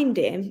signed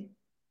him,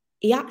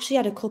 he actually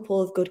had a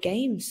couple of good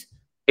games.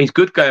 He's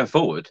good going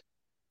forward.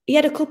 He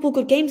had a couple of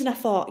good games, and I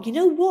thought, you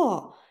know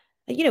what?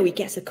 He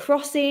gets a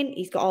crossing.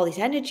 He's got all this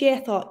energy. I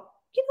thought,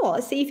 you know what?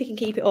 Let's see if he can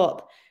keep it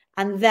up.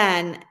 And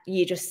then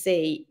you just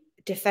see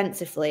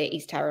defensively,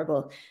 he's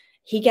terrible.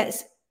 He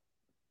gets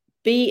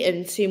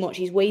beaten too much.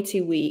 He's way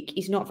too weak.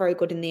 He's not very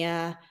good in the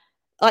air.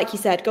 Like you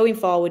said, going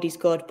forward, he's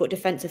good, but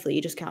defensively,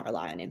 you just can't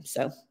rely on him.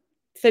 So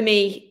for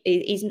me,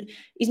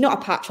 he's not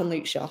a patch on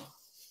Luke Shaw.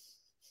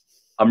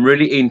 I'm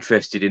really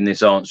interested in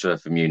this answer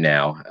from you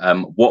now.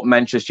 What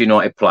Manchester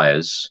United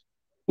players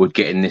would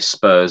get in this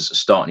Spurs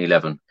starting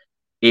 11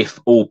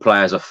 if all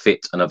players are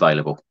fit and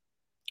available?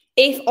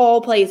 If all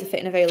players are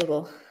fit and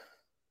available,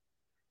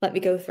 let me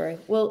go through.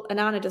 Well,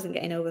 Anana doesn't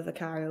get in over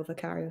Vicario.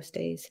 Vicario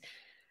stays.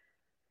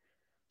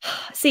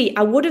 See,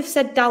 I would have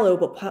said Dallo,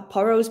 but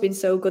Porro's been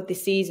so good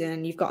this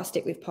season. You've got to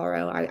stick with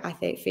Porro.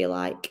 I feel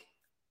like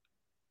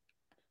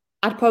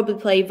I'd probably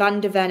play Van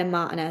de Ven and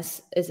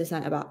Martinez as the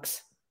centre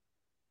backs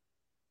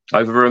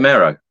over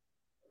Romero.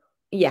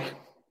 Yeah.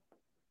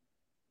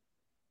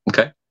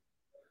 Okay.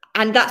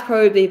 And that's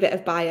probably a bit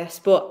of bias,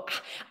 but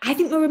I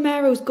think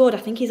Romero's good. I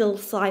think he's a little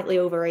slightly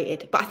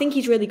overrated, but I think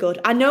he's really good.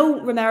 I know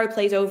Romero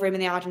plays over him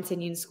in the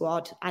Argentinian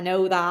squad. I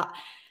know that.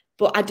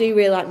 But I do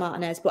really like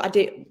Martinez. But I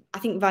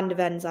think Van de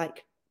Ven's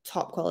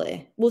top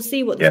quality. We'll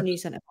see what this new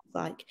centre back's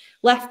like.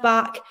 Left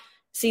back,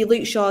 see,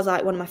 Luke Shaw's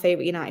one of my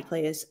favourite United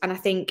players. And I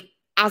think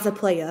as a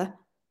player,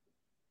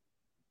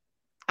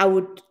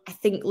 I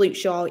think Luke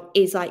Shaw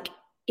is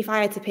if I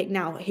had to pick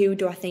now, who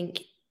do I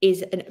think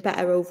is a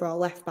better overall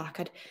left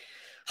back?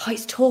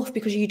 It's tough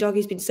because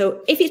Udoggy's been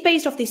so. If it's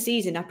based off this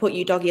season, I put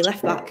Udoggy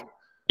left back.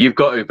 You've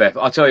got to, Beth.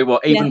 I'll tell you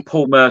what, even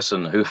Paul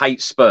Merson, who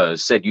hates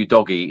Spurs, said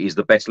Udoggy is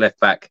the best left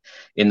back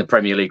in the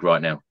Premier League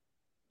right now.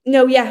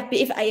 No, yeah, but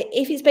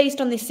if it's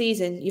based on this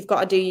season, you've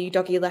got to do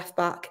Udoggy left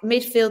back.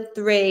 Midfield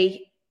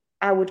 3,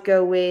 I would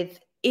go with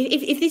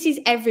if this is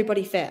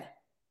everybody fit.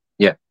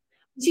 Yeah,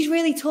 this is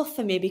really tough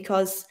for me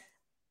because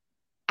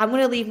I'm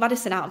going to leave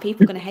Maddison out, and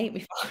people are going to hate me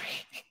for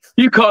it.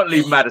 You can't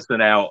leave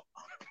Maddison out.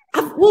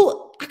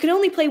 I can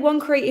only play one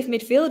creative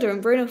midfielder,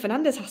 and Bruno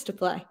Fernandes has to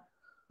play.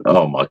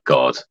 Oh my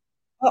God.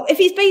 Well, if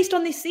it's based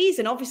on this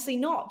season, obviously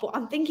not. But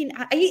I'm thinking,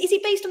 is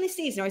it based on this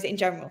season or is it in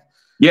general?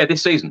 Yeah,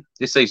 this season.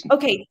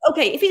 Okay.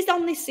 If it's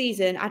on this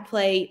season, I'd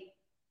play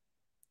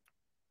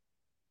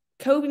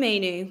Kobe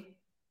Mainoo.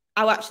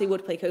 I actually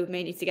would play Kobe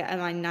Mainoo to get a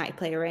Man United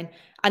player in.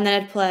 And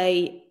then I'd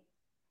play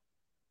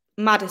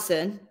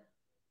Maddison.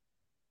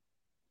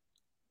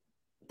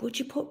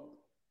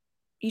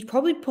 You'd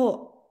probably put,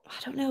 I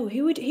don't know,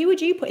 who would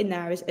you put in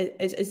there as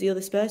the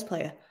other Spurs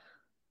player?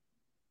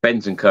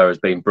 Bentancur has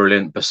been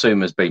brilliant.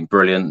 Basuma's been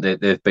brilliant.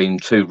 They've been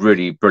two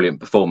really brilliant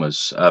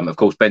performers. Of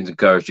course,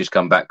 Bentancur has just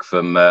come back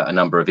from a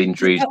number of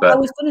injuries. I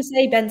was going to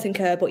say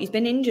Bentancur, but he's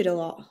been injured a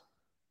lot.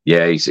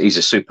 Yeah, he's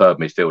a superb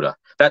midfielder.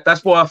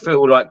 That's why I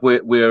feel like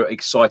we're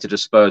excited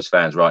as Spurs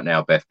fans right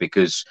now, Beth,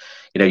 because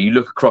you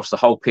look across the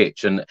whole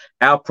pitch, and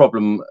our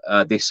problem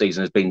this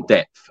season has been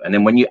depth. And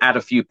then when you add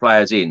a few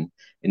players in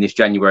this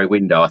January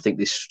window, I think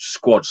this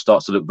squad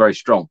starts to look very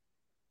strong.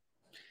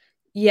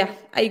 Yeah,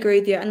 I agree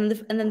with you. And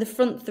then the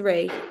front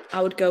 3,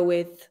 I would go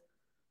with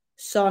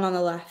Son on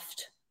the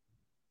left.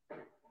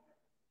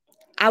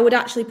 I would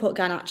actually put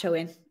Garnacho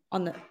in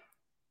on the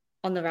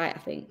right, I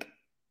think.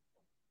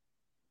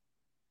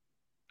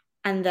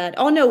 And then,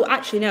 no.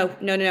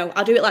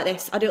 I'll do it like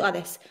this. I'll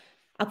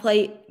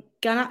play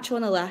Garnacho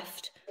on the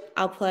left.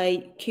 I'll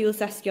play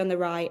Kulusevski on the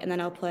right, and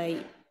then I'll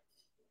play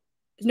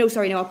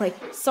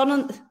Son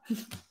on.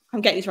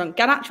 I'm getting this wrong.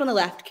 Garnacho on the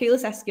left,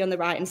 Kulusevski on the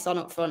right, and Son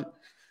up front.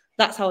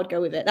 That's how I'd go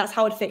with it. That's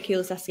how I'd fit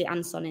Kulusevski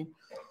and Son in.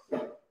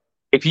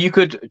 If you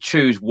could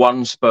choose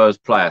one Spurs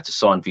player to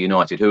sign for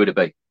United, who would it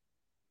be?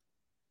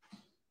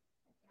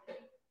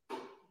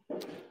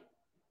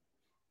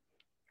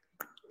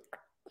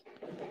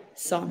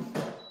 Son.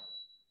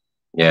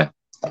 Yeah,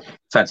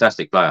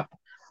 fantastic player.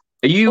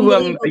 Are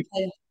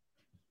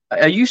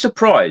you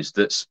surprised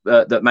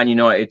that Man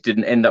United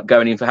didn't end up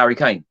going in for Harry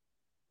Kane?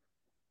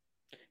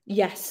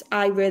 Yes,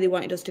 I really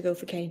wanted us to go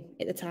for Kane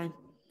at the time.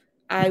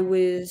 I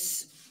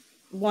was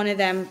one of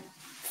them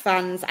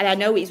fans, and I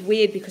know it's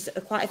weird because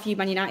quite a few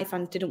Man United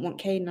fans didn't want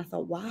Kane, and I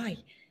thought, why?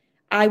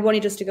 I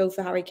wanted us to go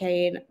for Harry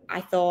Kane.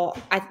 I've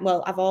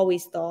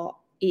always thought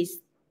he's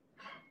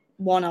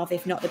one of,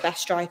 if not the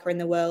best striker in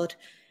the world.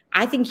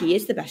 I think he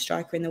is the best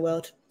striker in the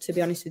world, to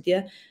be honest with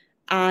you.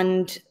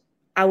 And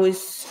I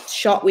was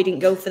shocked we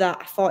didn't go for that.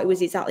 I thought it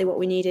was exactly what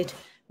we needed.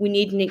 We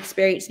need an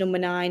experienced number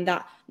 9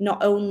 that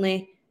not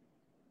only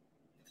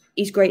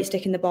is great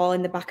sticking the ball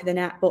in the back of the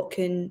net, but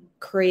can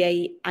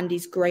create, and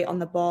he's great on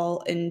the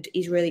ball, and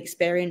he's really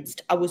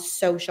experienced. I was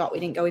so shocked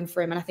we didn't go in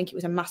for him, and I think it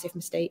was a massive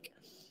mistake.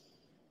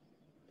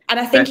 And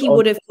I think he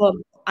would have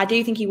come. I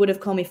do think he would have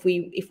come if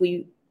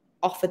we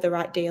offered the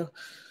right deal.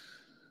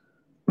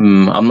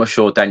 I'm not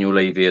sure Daniel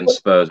Levy and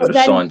Spurs would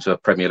have signed to a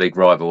Premier League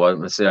rival.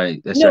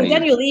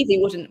 Daniel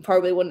Levy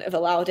probably wouldn't have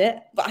allowed it,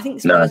 but I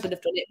think Spurs would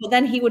have done it. But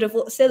then he would have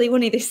looked silly,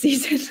 wouldn't he, this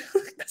season?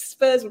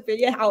 Spurs would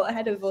be out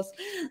ahead of us.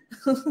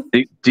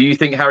 Do you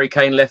think Harry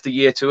Kane left a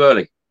year too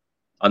early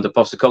under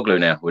Postecoglou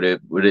now? Would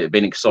it have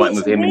been exciting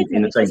with him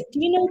in the team? Do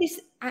you know this?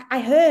 I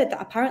heard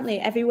that apparently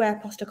everywhere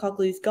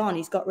Postecoglou's gone,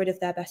 he's got rid of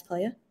their best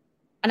player.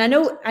 And I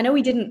know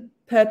he didn't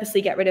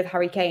purposely get rid of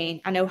Harry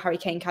Kane. I know Harry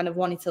Kane kind of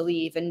wanted to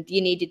leave and you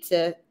needed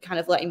to kind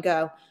of let him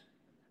go.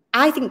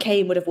 I think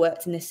Kane would have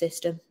worked in this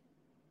system.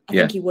 I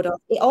think he would have.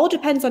 It all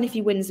depends on if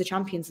he wins the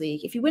Champions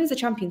League. If he wins the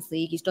Champions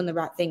League, he's done the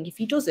right thing. If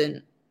he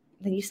doesn't,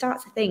 then you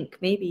start to think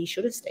maybe he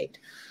should have stayed.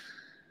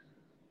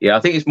 Yeah, I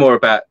think it's more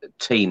about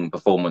team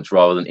performance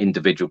rather than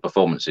individual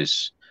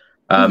performances.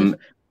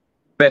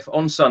 Beth,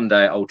 on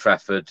Sunday at Old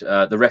Trafford,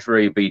 the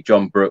referee will be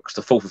John Brooks,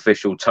 the fourth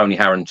official Tony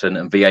Harrington,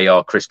 and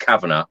VAR Chris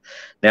Kavanagh.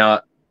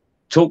 Now,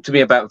 talk to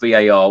me about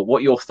VAR. What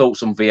are your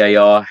thoughts on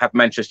VAR? Have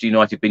Manchester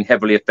United been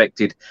heavily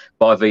affected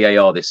by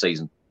VAR this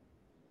season?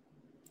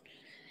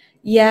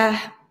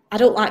 Yeah, I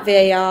don't like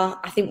VAR.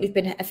 I think we've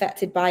been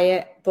affected by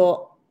it,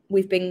 but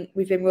we've been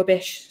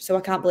rubbish, so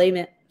I can't blame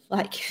it.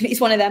 Like,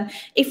 it's one of them.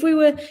 If we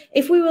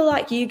were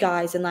like you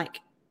guys and like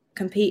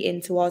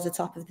competing towards the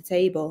top of the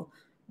table,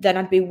 then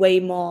I'd be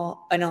way more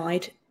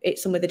annoyed at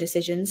some of the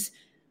decisions.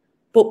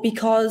 But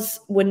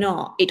because we're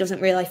not, it doesn't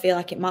really feel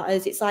like it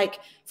matters. It's like,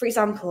 for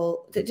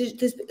example,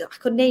 I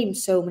could name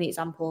so many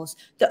examples.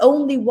 The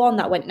only one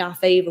that went in our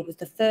favour was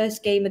the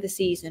first game of the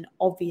season,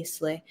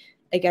 obviously,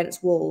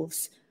 against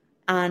Wolves.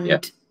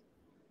 And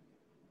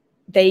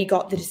they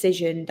got the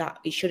decision that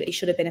it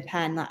should have been a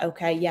pen, like,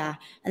 okay, yeah.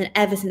 And then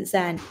ever since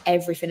then,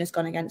 everything has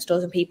gone against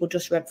us and people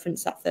just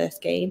reference that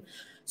first game.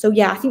 So,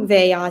 yeah, I think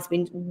VAR has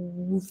been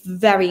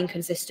very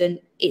inconsistent.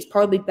 It's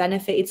probably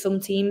benefited some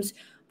teams,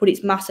 but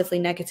it's massively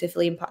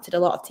negatively impacted a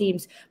lot of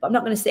teams. But I'm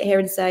not going to sit here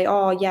and say,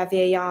 oh, yeah,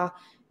 VAR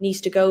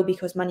needs to go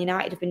because Man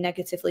United have been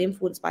negatively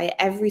influenced by it.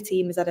 Every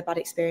team has had a bad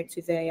experience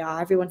with VAR.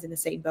 Everyone's in the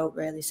same boat,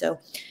 really. So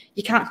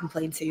you can't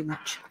complain too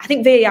much. I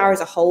think VAR as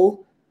a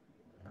whole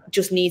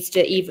just needs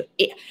to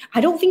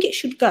I don't think it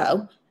should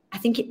go. I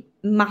think it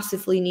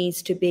massively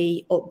needs to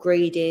be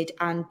upgraded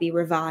and be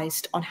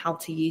revised on how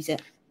to use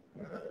it.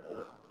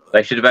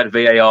 They should have had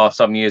VAR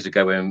some years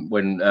ago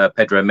when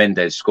Pedro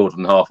Mendes scored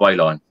from the halfway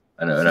line.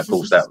 And of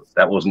course,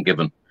 that wasn't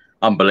given.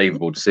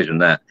 Unbelievable decision,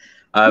 that.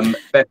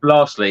 Beth,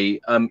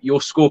 lastly,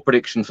 your score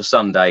prediction for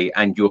Sunday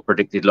and your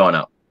predicted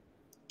lineup.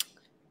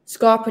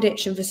 Score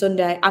prediction for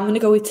Sunday. I'm going to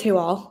go with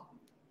 2-2.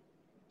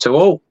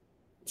 2-2?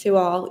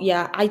 2-2,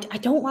 yeah. I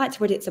don't like to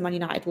predict a Man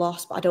United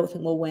loss, but I don't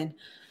think we'll win.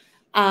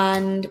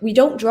 And we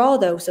don't draw,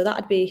 though, so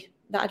that'd be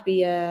what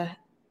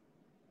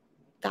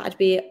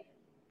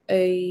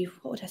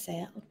would I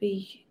say? That would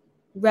be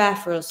rare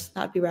for us.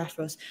 That would be rare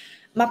for us.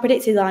 My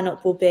predicted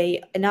lineup will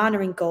be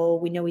Onana in goal.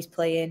 We know he's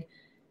playing.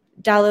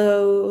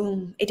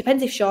 Dalot, it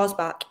depends if Shaw's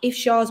back. If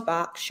Shaw's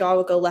back, Shaw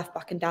will go left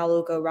back and Dalot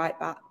will go right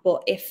back.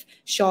 But if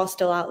Shaw's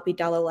still out, it'll be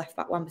Dalot left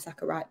back,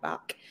 Wan-Bissaka right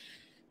back.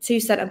 2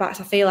 centre-backs,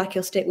 I feel like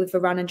he'll stick with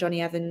Varane and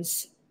Johnny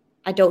Evans.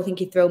 I don't think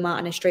he'd throw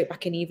Martinez straight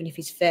back in even if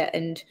he's fit.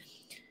 And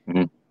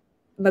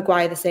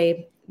Maguire the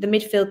same. The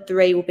midfield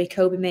 3 will be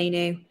Kobe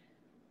Mainoo.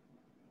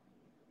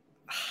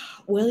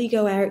 Will he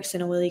go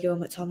Eriksen or will he go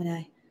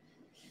McTominay?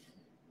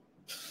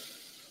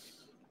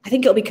 I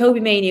think it'll be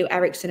Kobe Mainoo,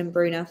 Eriksen and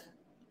Bruno,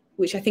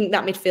 which I think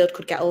that midfield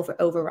could get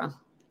overrun.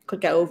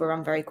 Could get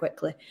overrun very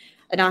quickly.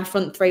 And our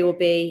front 3 will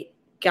be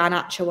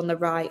Garnacho on the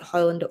right,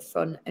 Højlund up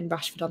front and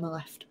Rashford on the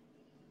left.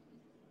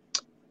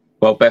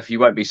 Well, Beth, you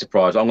won't be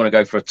surprised. I'm going to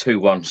go for a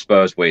 2-1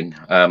 Spurs win.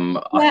 I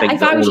think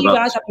if I was you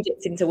guys, I'm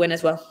predicting to win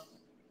as well.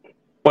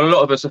 Well, a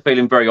lot of us are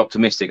feeling very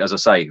optimistic, as I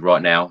say,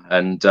 right now.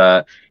 And,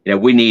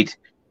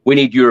 we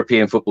need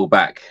European football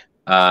back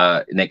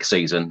next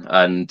season.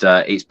 And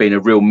it's been a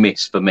real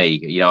miss for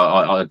me.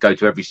 I go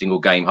to every single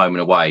game home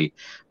and away.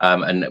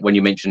 And when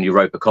you mentioned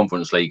Europa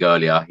Conference League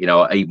earlier,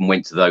 I even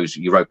went to those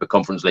Europa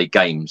Conference League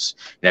games,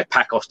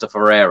 Pacos to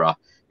Ferreira,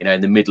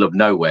 in the middle of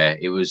nowhere.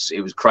 It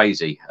was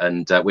crazy.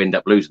 And we ended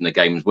up losing the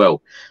game as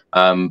well.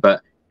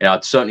 But I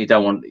certainly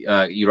don't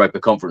want Europa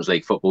Conference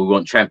League football. We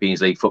want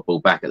Champions League football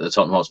back at the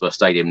Tottenham Hotspur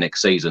Stadium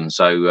next season.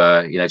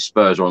 So,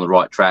 Spurs are on the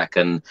right track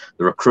and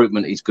the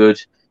recruitment is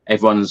good.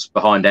 Everyone's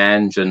behind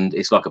Ange and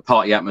it's like a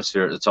party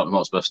atmosphere at the Tottenham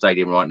Hotspur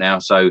Stadium right now.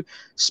 So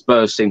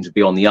Spurs seem to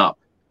be on the up.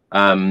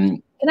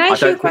 Can I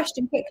ask you a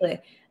question quickly?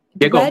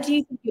 Yeah,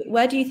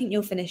 where do you think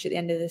you'll finish at the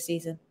end of the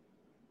season?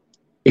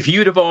 If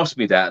you'd have asked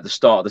me that at the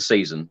start of the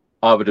season,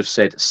 I would have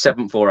said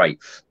 7th or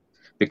 8th.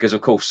 Because,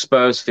 of course,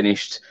 Spurs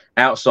finished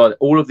outside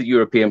all of the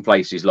European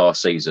places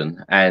last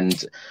season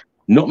and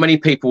not many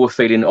people were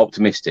feeling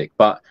optimistic.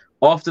 But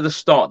after the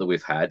start that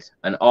we've had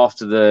and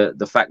after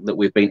the fact that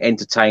we've been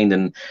entertained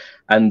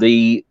and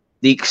the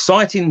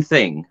exciting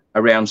thing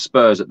around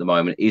Spurs at the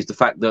moment is the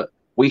fact that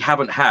we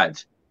haven't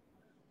had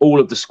all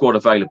of the squad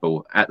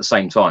available at the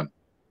same time.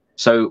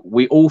 So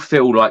we all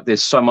feel like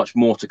there's so much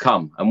more to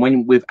come. And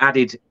when we've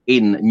added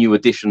in new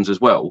additions as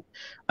well,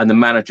 and the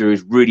manager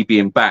is really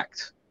being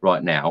backed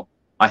right now,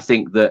 I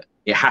think that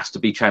it has to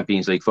be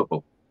Champions League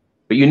football.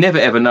 But you never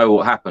ever know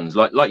what happens.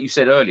 Like you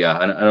said earlier,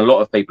 and a lot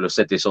of people have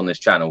said this on this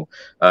channel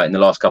in the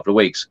last couple of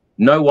weeks,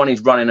 no one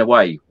is running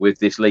away with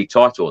this league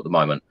title at the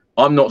moment.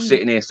 I'm not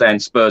sitting here saying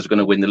Spurs are going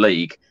to win the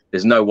league.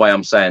 There's no way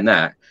I'm saying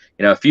that.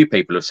 You know, a few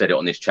people have said it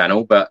on this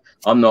channel, but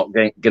I'm not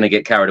going to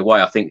get carried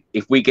away. I think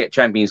if we get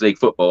Champions League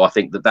football, I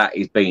think that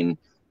has been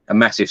a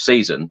massive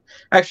season.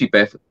 Actually,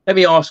 Beth, let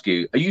me ask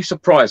you, are you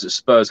surprised that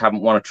Spurs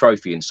haven't won a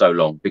trophy in so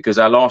long? Because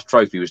our last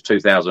trophy was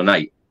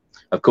 2008.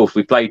 Of course,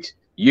 we played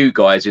you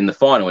guys in the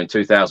final in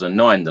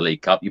 2009, the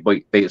League Cup. You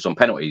beat us on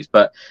penalties.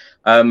 But,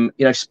 you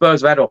know,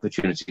 Spurs have had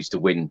opportunities to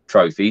win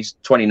trophies.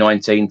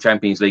 2019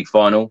 Champions League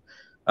final,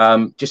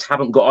 just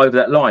haven't got over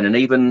that line. And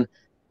even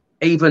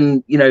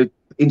you know,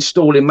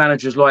 installing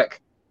managers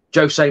like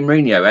Jose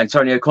Mourinho,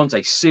 Antonio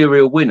Conte,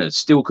 serial winners,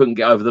 still couldn't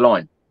get over the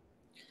line.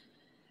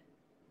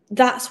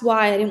 That's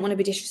why I didn't want to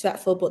be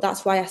disrespectful, but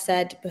that's why I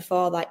said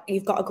before, like,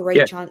 you've got a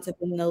great chance of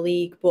winning the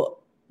league, but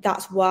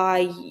that's why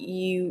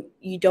you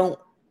don't,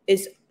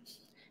 as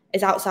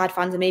outside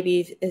fans and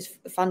maybe as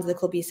fans of the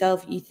club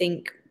yourself, you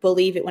think,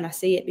 believe it when I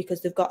see it, because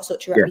they've got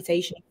such a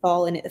reputation of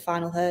falling at the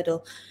final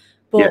hurdle.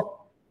 But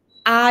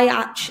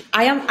I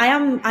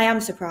am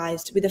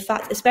surprised with the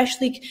fact,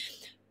 especially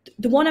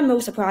the one I'm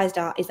most surprised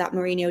at is that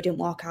Mourinho didn't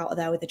walk out of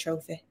there with a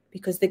trophy,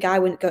 because the guy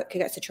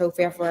gets a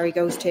trophy everywhere he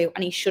goes to,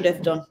 and he should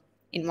have done,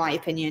 in my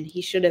opinion.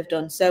 He should have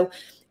done. So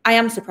I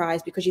am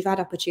surprised, because you've had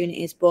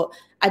opportunities, but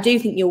I do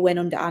think you'll win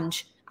under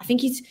Ange. I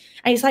think and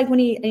it's like when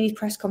in his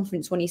press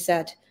conference, when he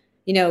said,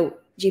 you know,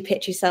 do you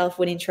picture yourself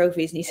winning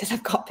trophies? And he says,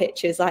 I've got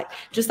pictures. Like,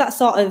 just that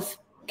sort of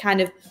kind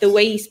of the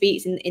way he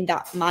speaks in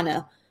that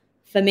manner,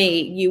 for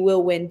me, you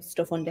will win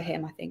stuff under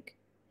him, I think.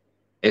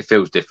 It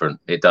feels different.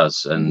 It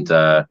does. And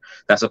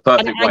that's a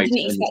perfect way. I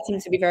didn't expect him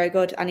to be very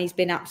good, and he's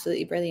been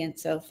absolutely brilliant.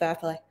 So fair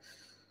play.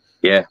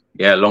 Yeah,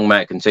 long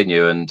may it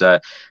continue. And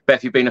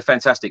Beth, you've been a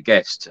fantastic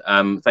guest.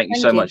 Thank you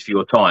so much for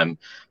your time.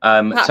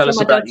 Tell us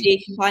about you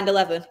can find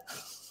 11.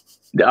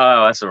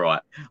 Oh, that's all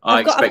right.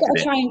 I've got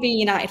to try and be a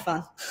United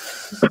fan.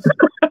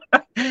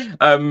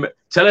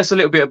 Tell us a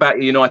little bit about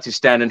your United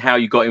stand and how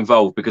you got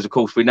involved, because of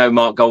course we know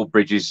Mark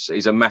Goldbridge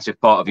is a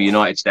massive part of your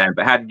United stand,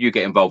 but how did you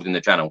get involved in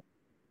the channel?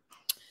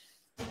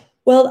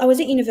 Well, I was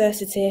at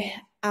university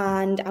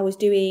and I was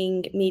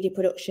doing media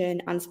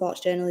production and sports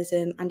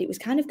journalism, and it was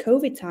kind of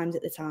COVID times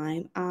at the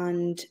time,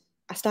 and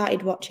I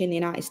started watching the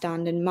United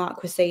stand, and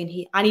Mark was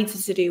saying I needed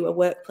to do a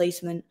work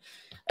placement,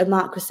 and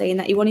Mark was saying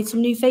that he wanted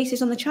some new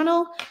faces on the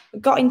channel.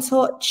 Got in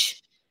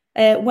touch,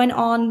 went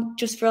on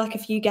just for like a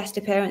few guest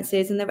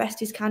appearances, and the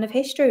rest is kind of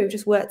history. We've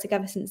just worked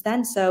together since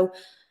then. So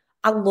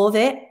I love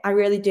it. I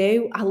really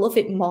do. I love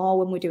it more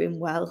when we're doing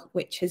well,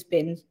 which has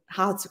been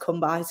hard to come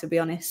by, to be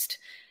honest.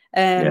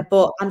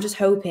 But I'm just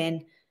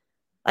hoping,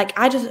 like,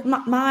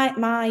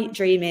 my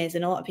dream is,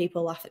 and a lot of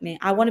people laugh at me,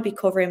 I want to be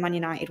covering Man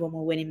United when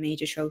we're winning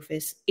major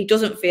trophies. It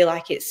doesn't feel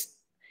like it's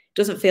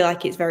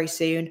very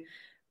soon,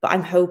 but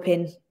I'm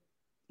hoping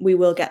we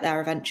will get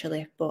there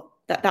eventually. But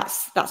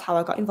that's how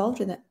I got involved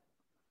with it.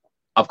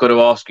 I've got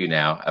to ask you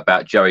now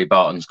about Joey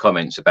Barton's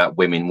comments about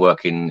women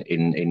working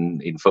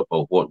in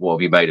football. What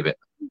have you made of it?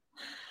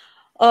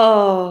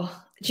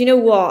 Oh, do you know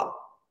what?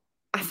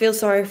 I feel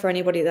sorry for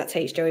anybody that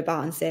takes Joey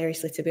Barton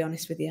seriously, to be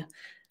honest with you.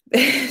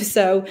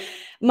 So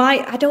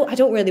I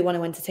don't really want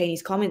to entertain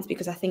his comments,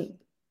 because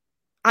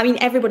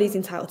everybody's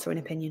entitled to an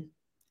opinion.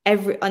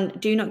 And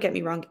do not get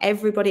me wrong,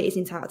 everybody is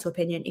entitled to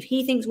opinion. If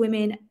he thinks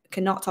women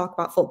cannot talk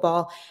about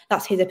football,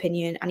 that's his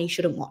opinion, and he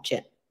shouldn't watch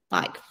it.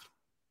 Like,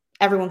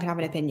 everyone can have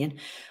an opinion.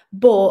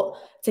 But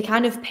to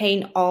kind of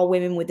paint all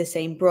women with the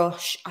same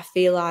brush, I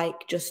feel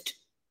like just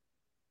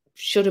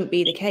shouldn't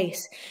be the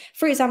case.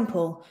 For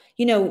example,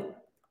 you know,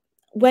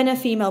 when a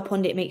female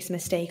pundit makes a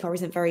mistake or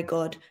isn't very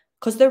good,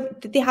 because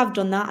they have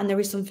done that, and there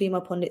is some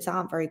female pundits that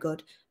aren't very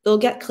good, they'll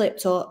get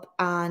clipped up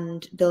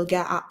and they'll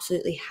get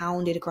absolutely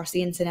hounded across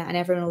the internet, and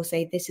everyone will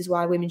say, this is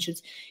why women should,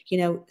 you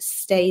know,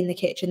 stay in the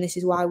kitchen. This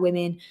is why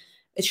women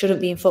shouldn't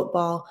be in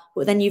football.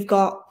 But then you've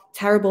got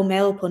terrible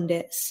male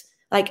pundits.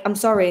 Like, I'm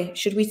sorry,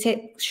 should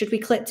we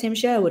clip Tim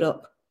Sherwood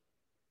up?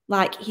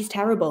 Like, he's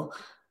terrible.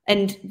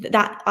 And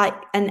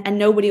and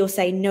nobody will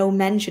say no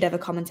men should ever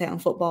commentate on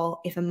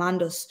football if a man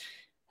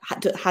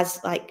has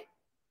like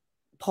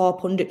poor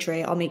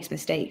punditry or makes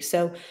mistakes.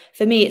 So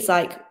for me, it's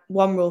like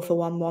one rule for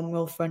one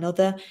rule for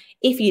another.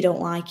 If you don't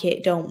like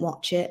it, don't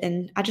watch it.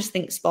 And I just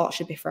think sport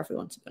should be for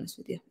everyone, to be honest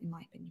with you, in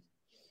my opinion.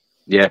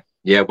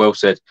 Yeah, well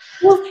said.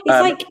 Well, it's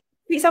like,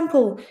 for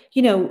example,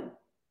 you know,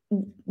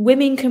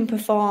 women can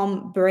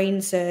perform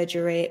brain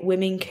surgery,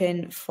 women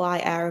can fly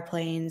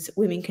aeroplanes,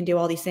 women can do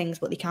all these things,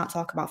 but they can't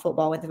talk about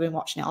football when they've been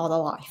watching it all their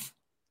life.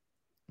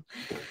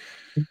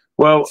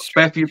 Well,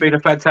 Beth, you've been a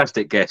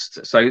fantastic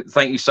guest, so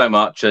thank you so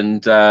much.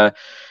 And I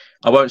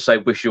won't say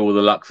wish you all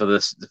the luck for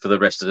the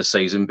rest of the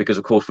season, because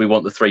of course we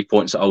want the 3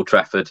 points at Old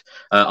Trafford.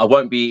 I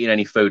won't be eating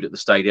any food at the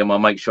stadium. I'll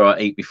make sure I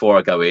eat before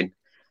I go in.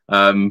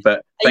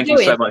 But thank you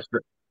so much.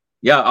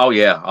 Yeah. Oh,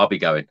 yeah. I'll be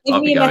going.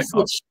 Give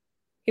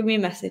me a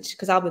message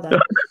because I'll be there.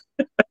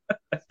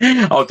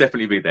 I'll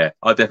definitely be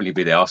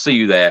there. I'll see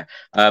you there.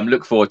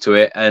 Look forward to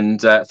it.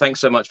 And thanks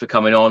so much for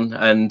coming on.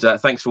 And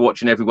thanks for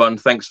watching, everyone.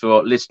 Thanks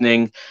for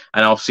listening.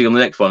 And I'll see you on the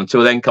next one.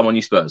 Until then, come on,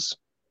 you Spurs.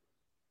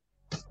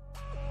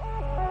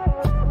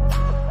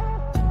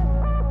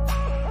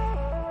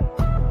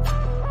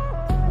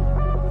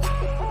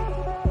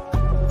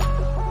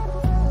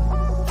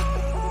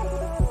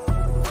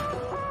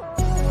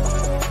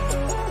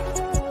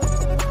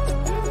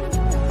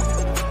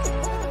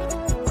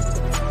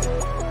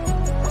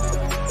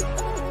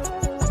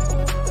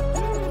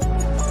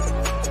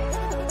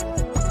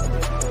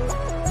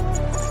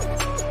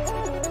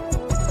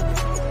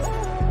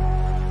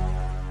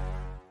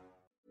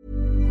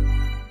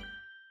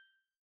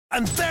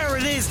 And there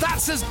it is,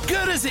 that's as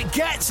good as it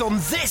gets on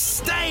this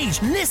stage.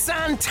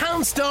 Nissan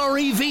Townstar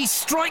EV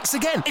strikes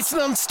again. It's an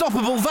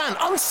unstoppable van,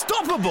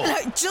 unstoppable.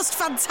 Look, just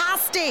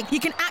fantastic. You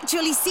can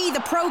actually see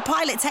the Pro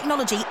Pilot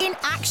technology in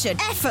action.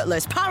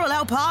 Effortless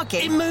parallel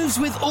parking. It moves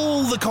with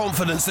all the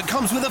confidence that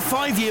comes with a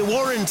 5-year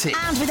warranty.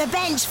 And with a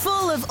bench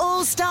full of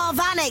all-star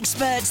van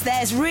experts,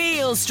 there's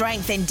real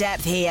strength in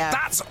depth here.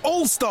 That's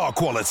all-star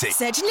quality.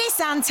 Search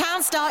Nissan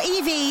Townstar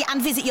EV and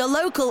visit your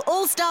local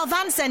all-star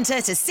van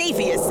centre to see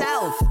for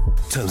yourself.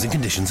 Terms and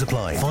conditions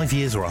apply. 5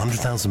 years or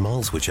 100,000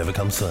 miles, whichever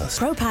comes first.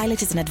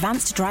 ProPilot is an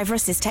advanced driver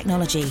assist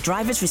technology.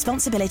 Driver's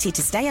responsibility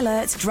to stay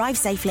alert, drive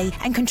safely,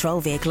 and control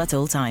vehicle at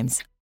all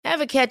times.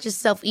 Ever catch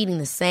yourself eating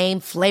the same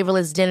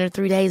flavorless dinner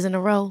 3 days in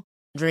a row?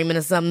 Dreaming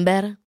of something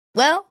better?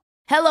 Well,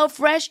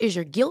 HelloFresh is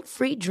your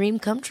guilt-free dream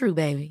come true,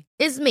 baby.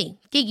 It's me,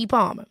 Keke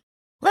Palmer.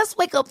 Let's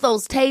wake up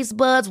those taste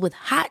buds with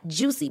hot,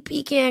 juicy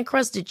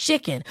pecan-crusted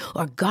chicken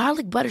or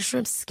garlic butter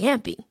shrimp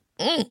scampi.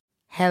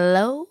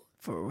 Hello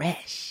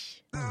Fresh.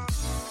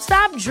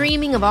 Stop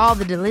dreaming of all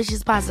the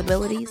delicious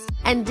possibilities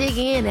and dig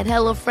in at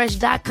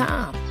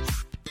HelloFresh.com.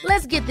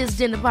 Let's get this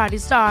dinner party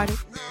started.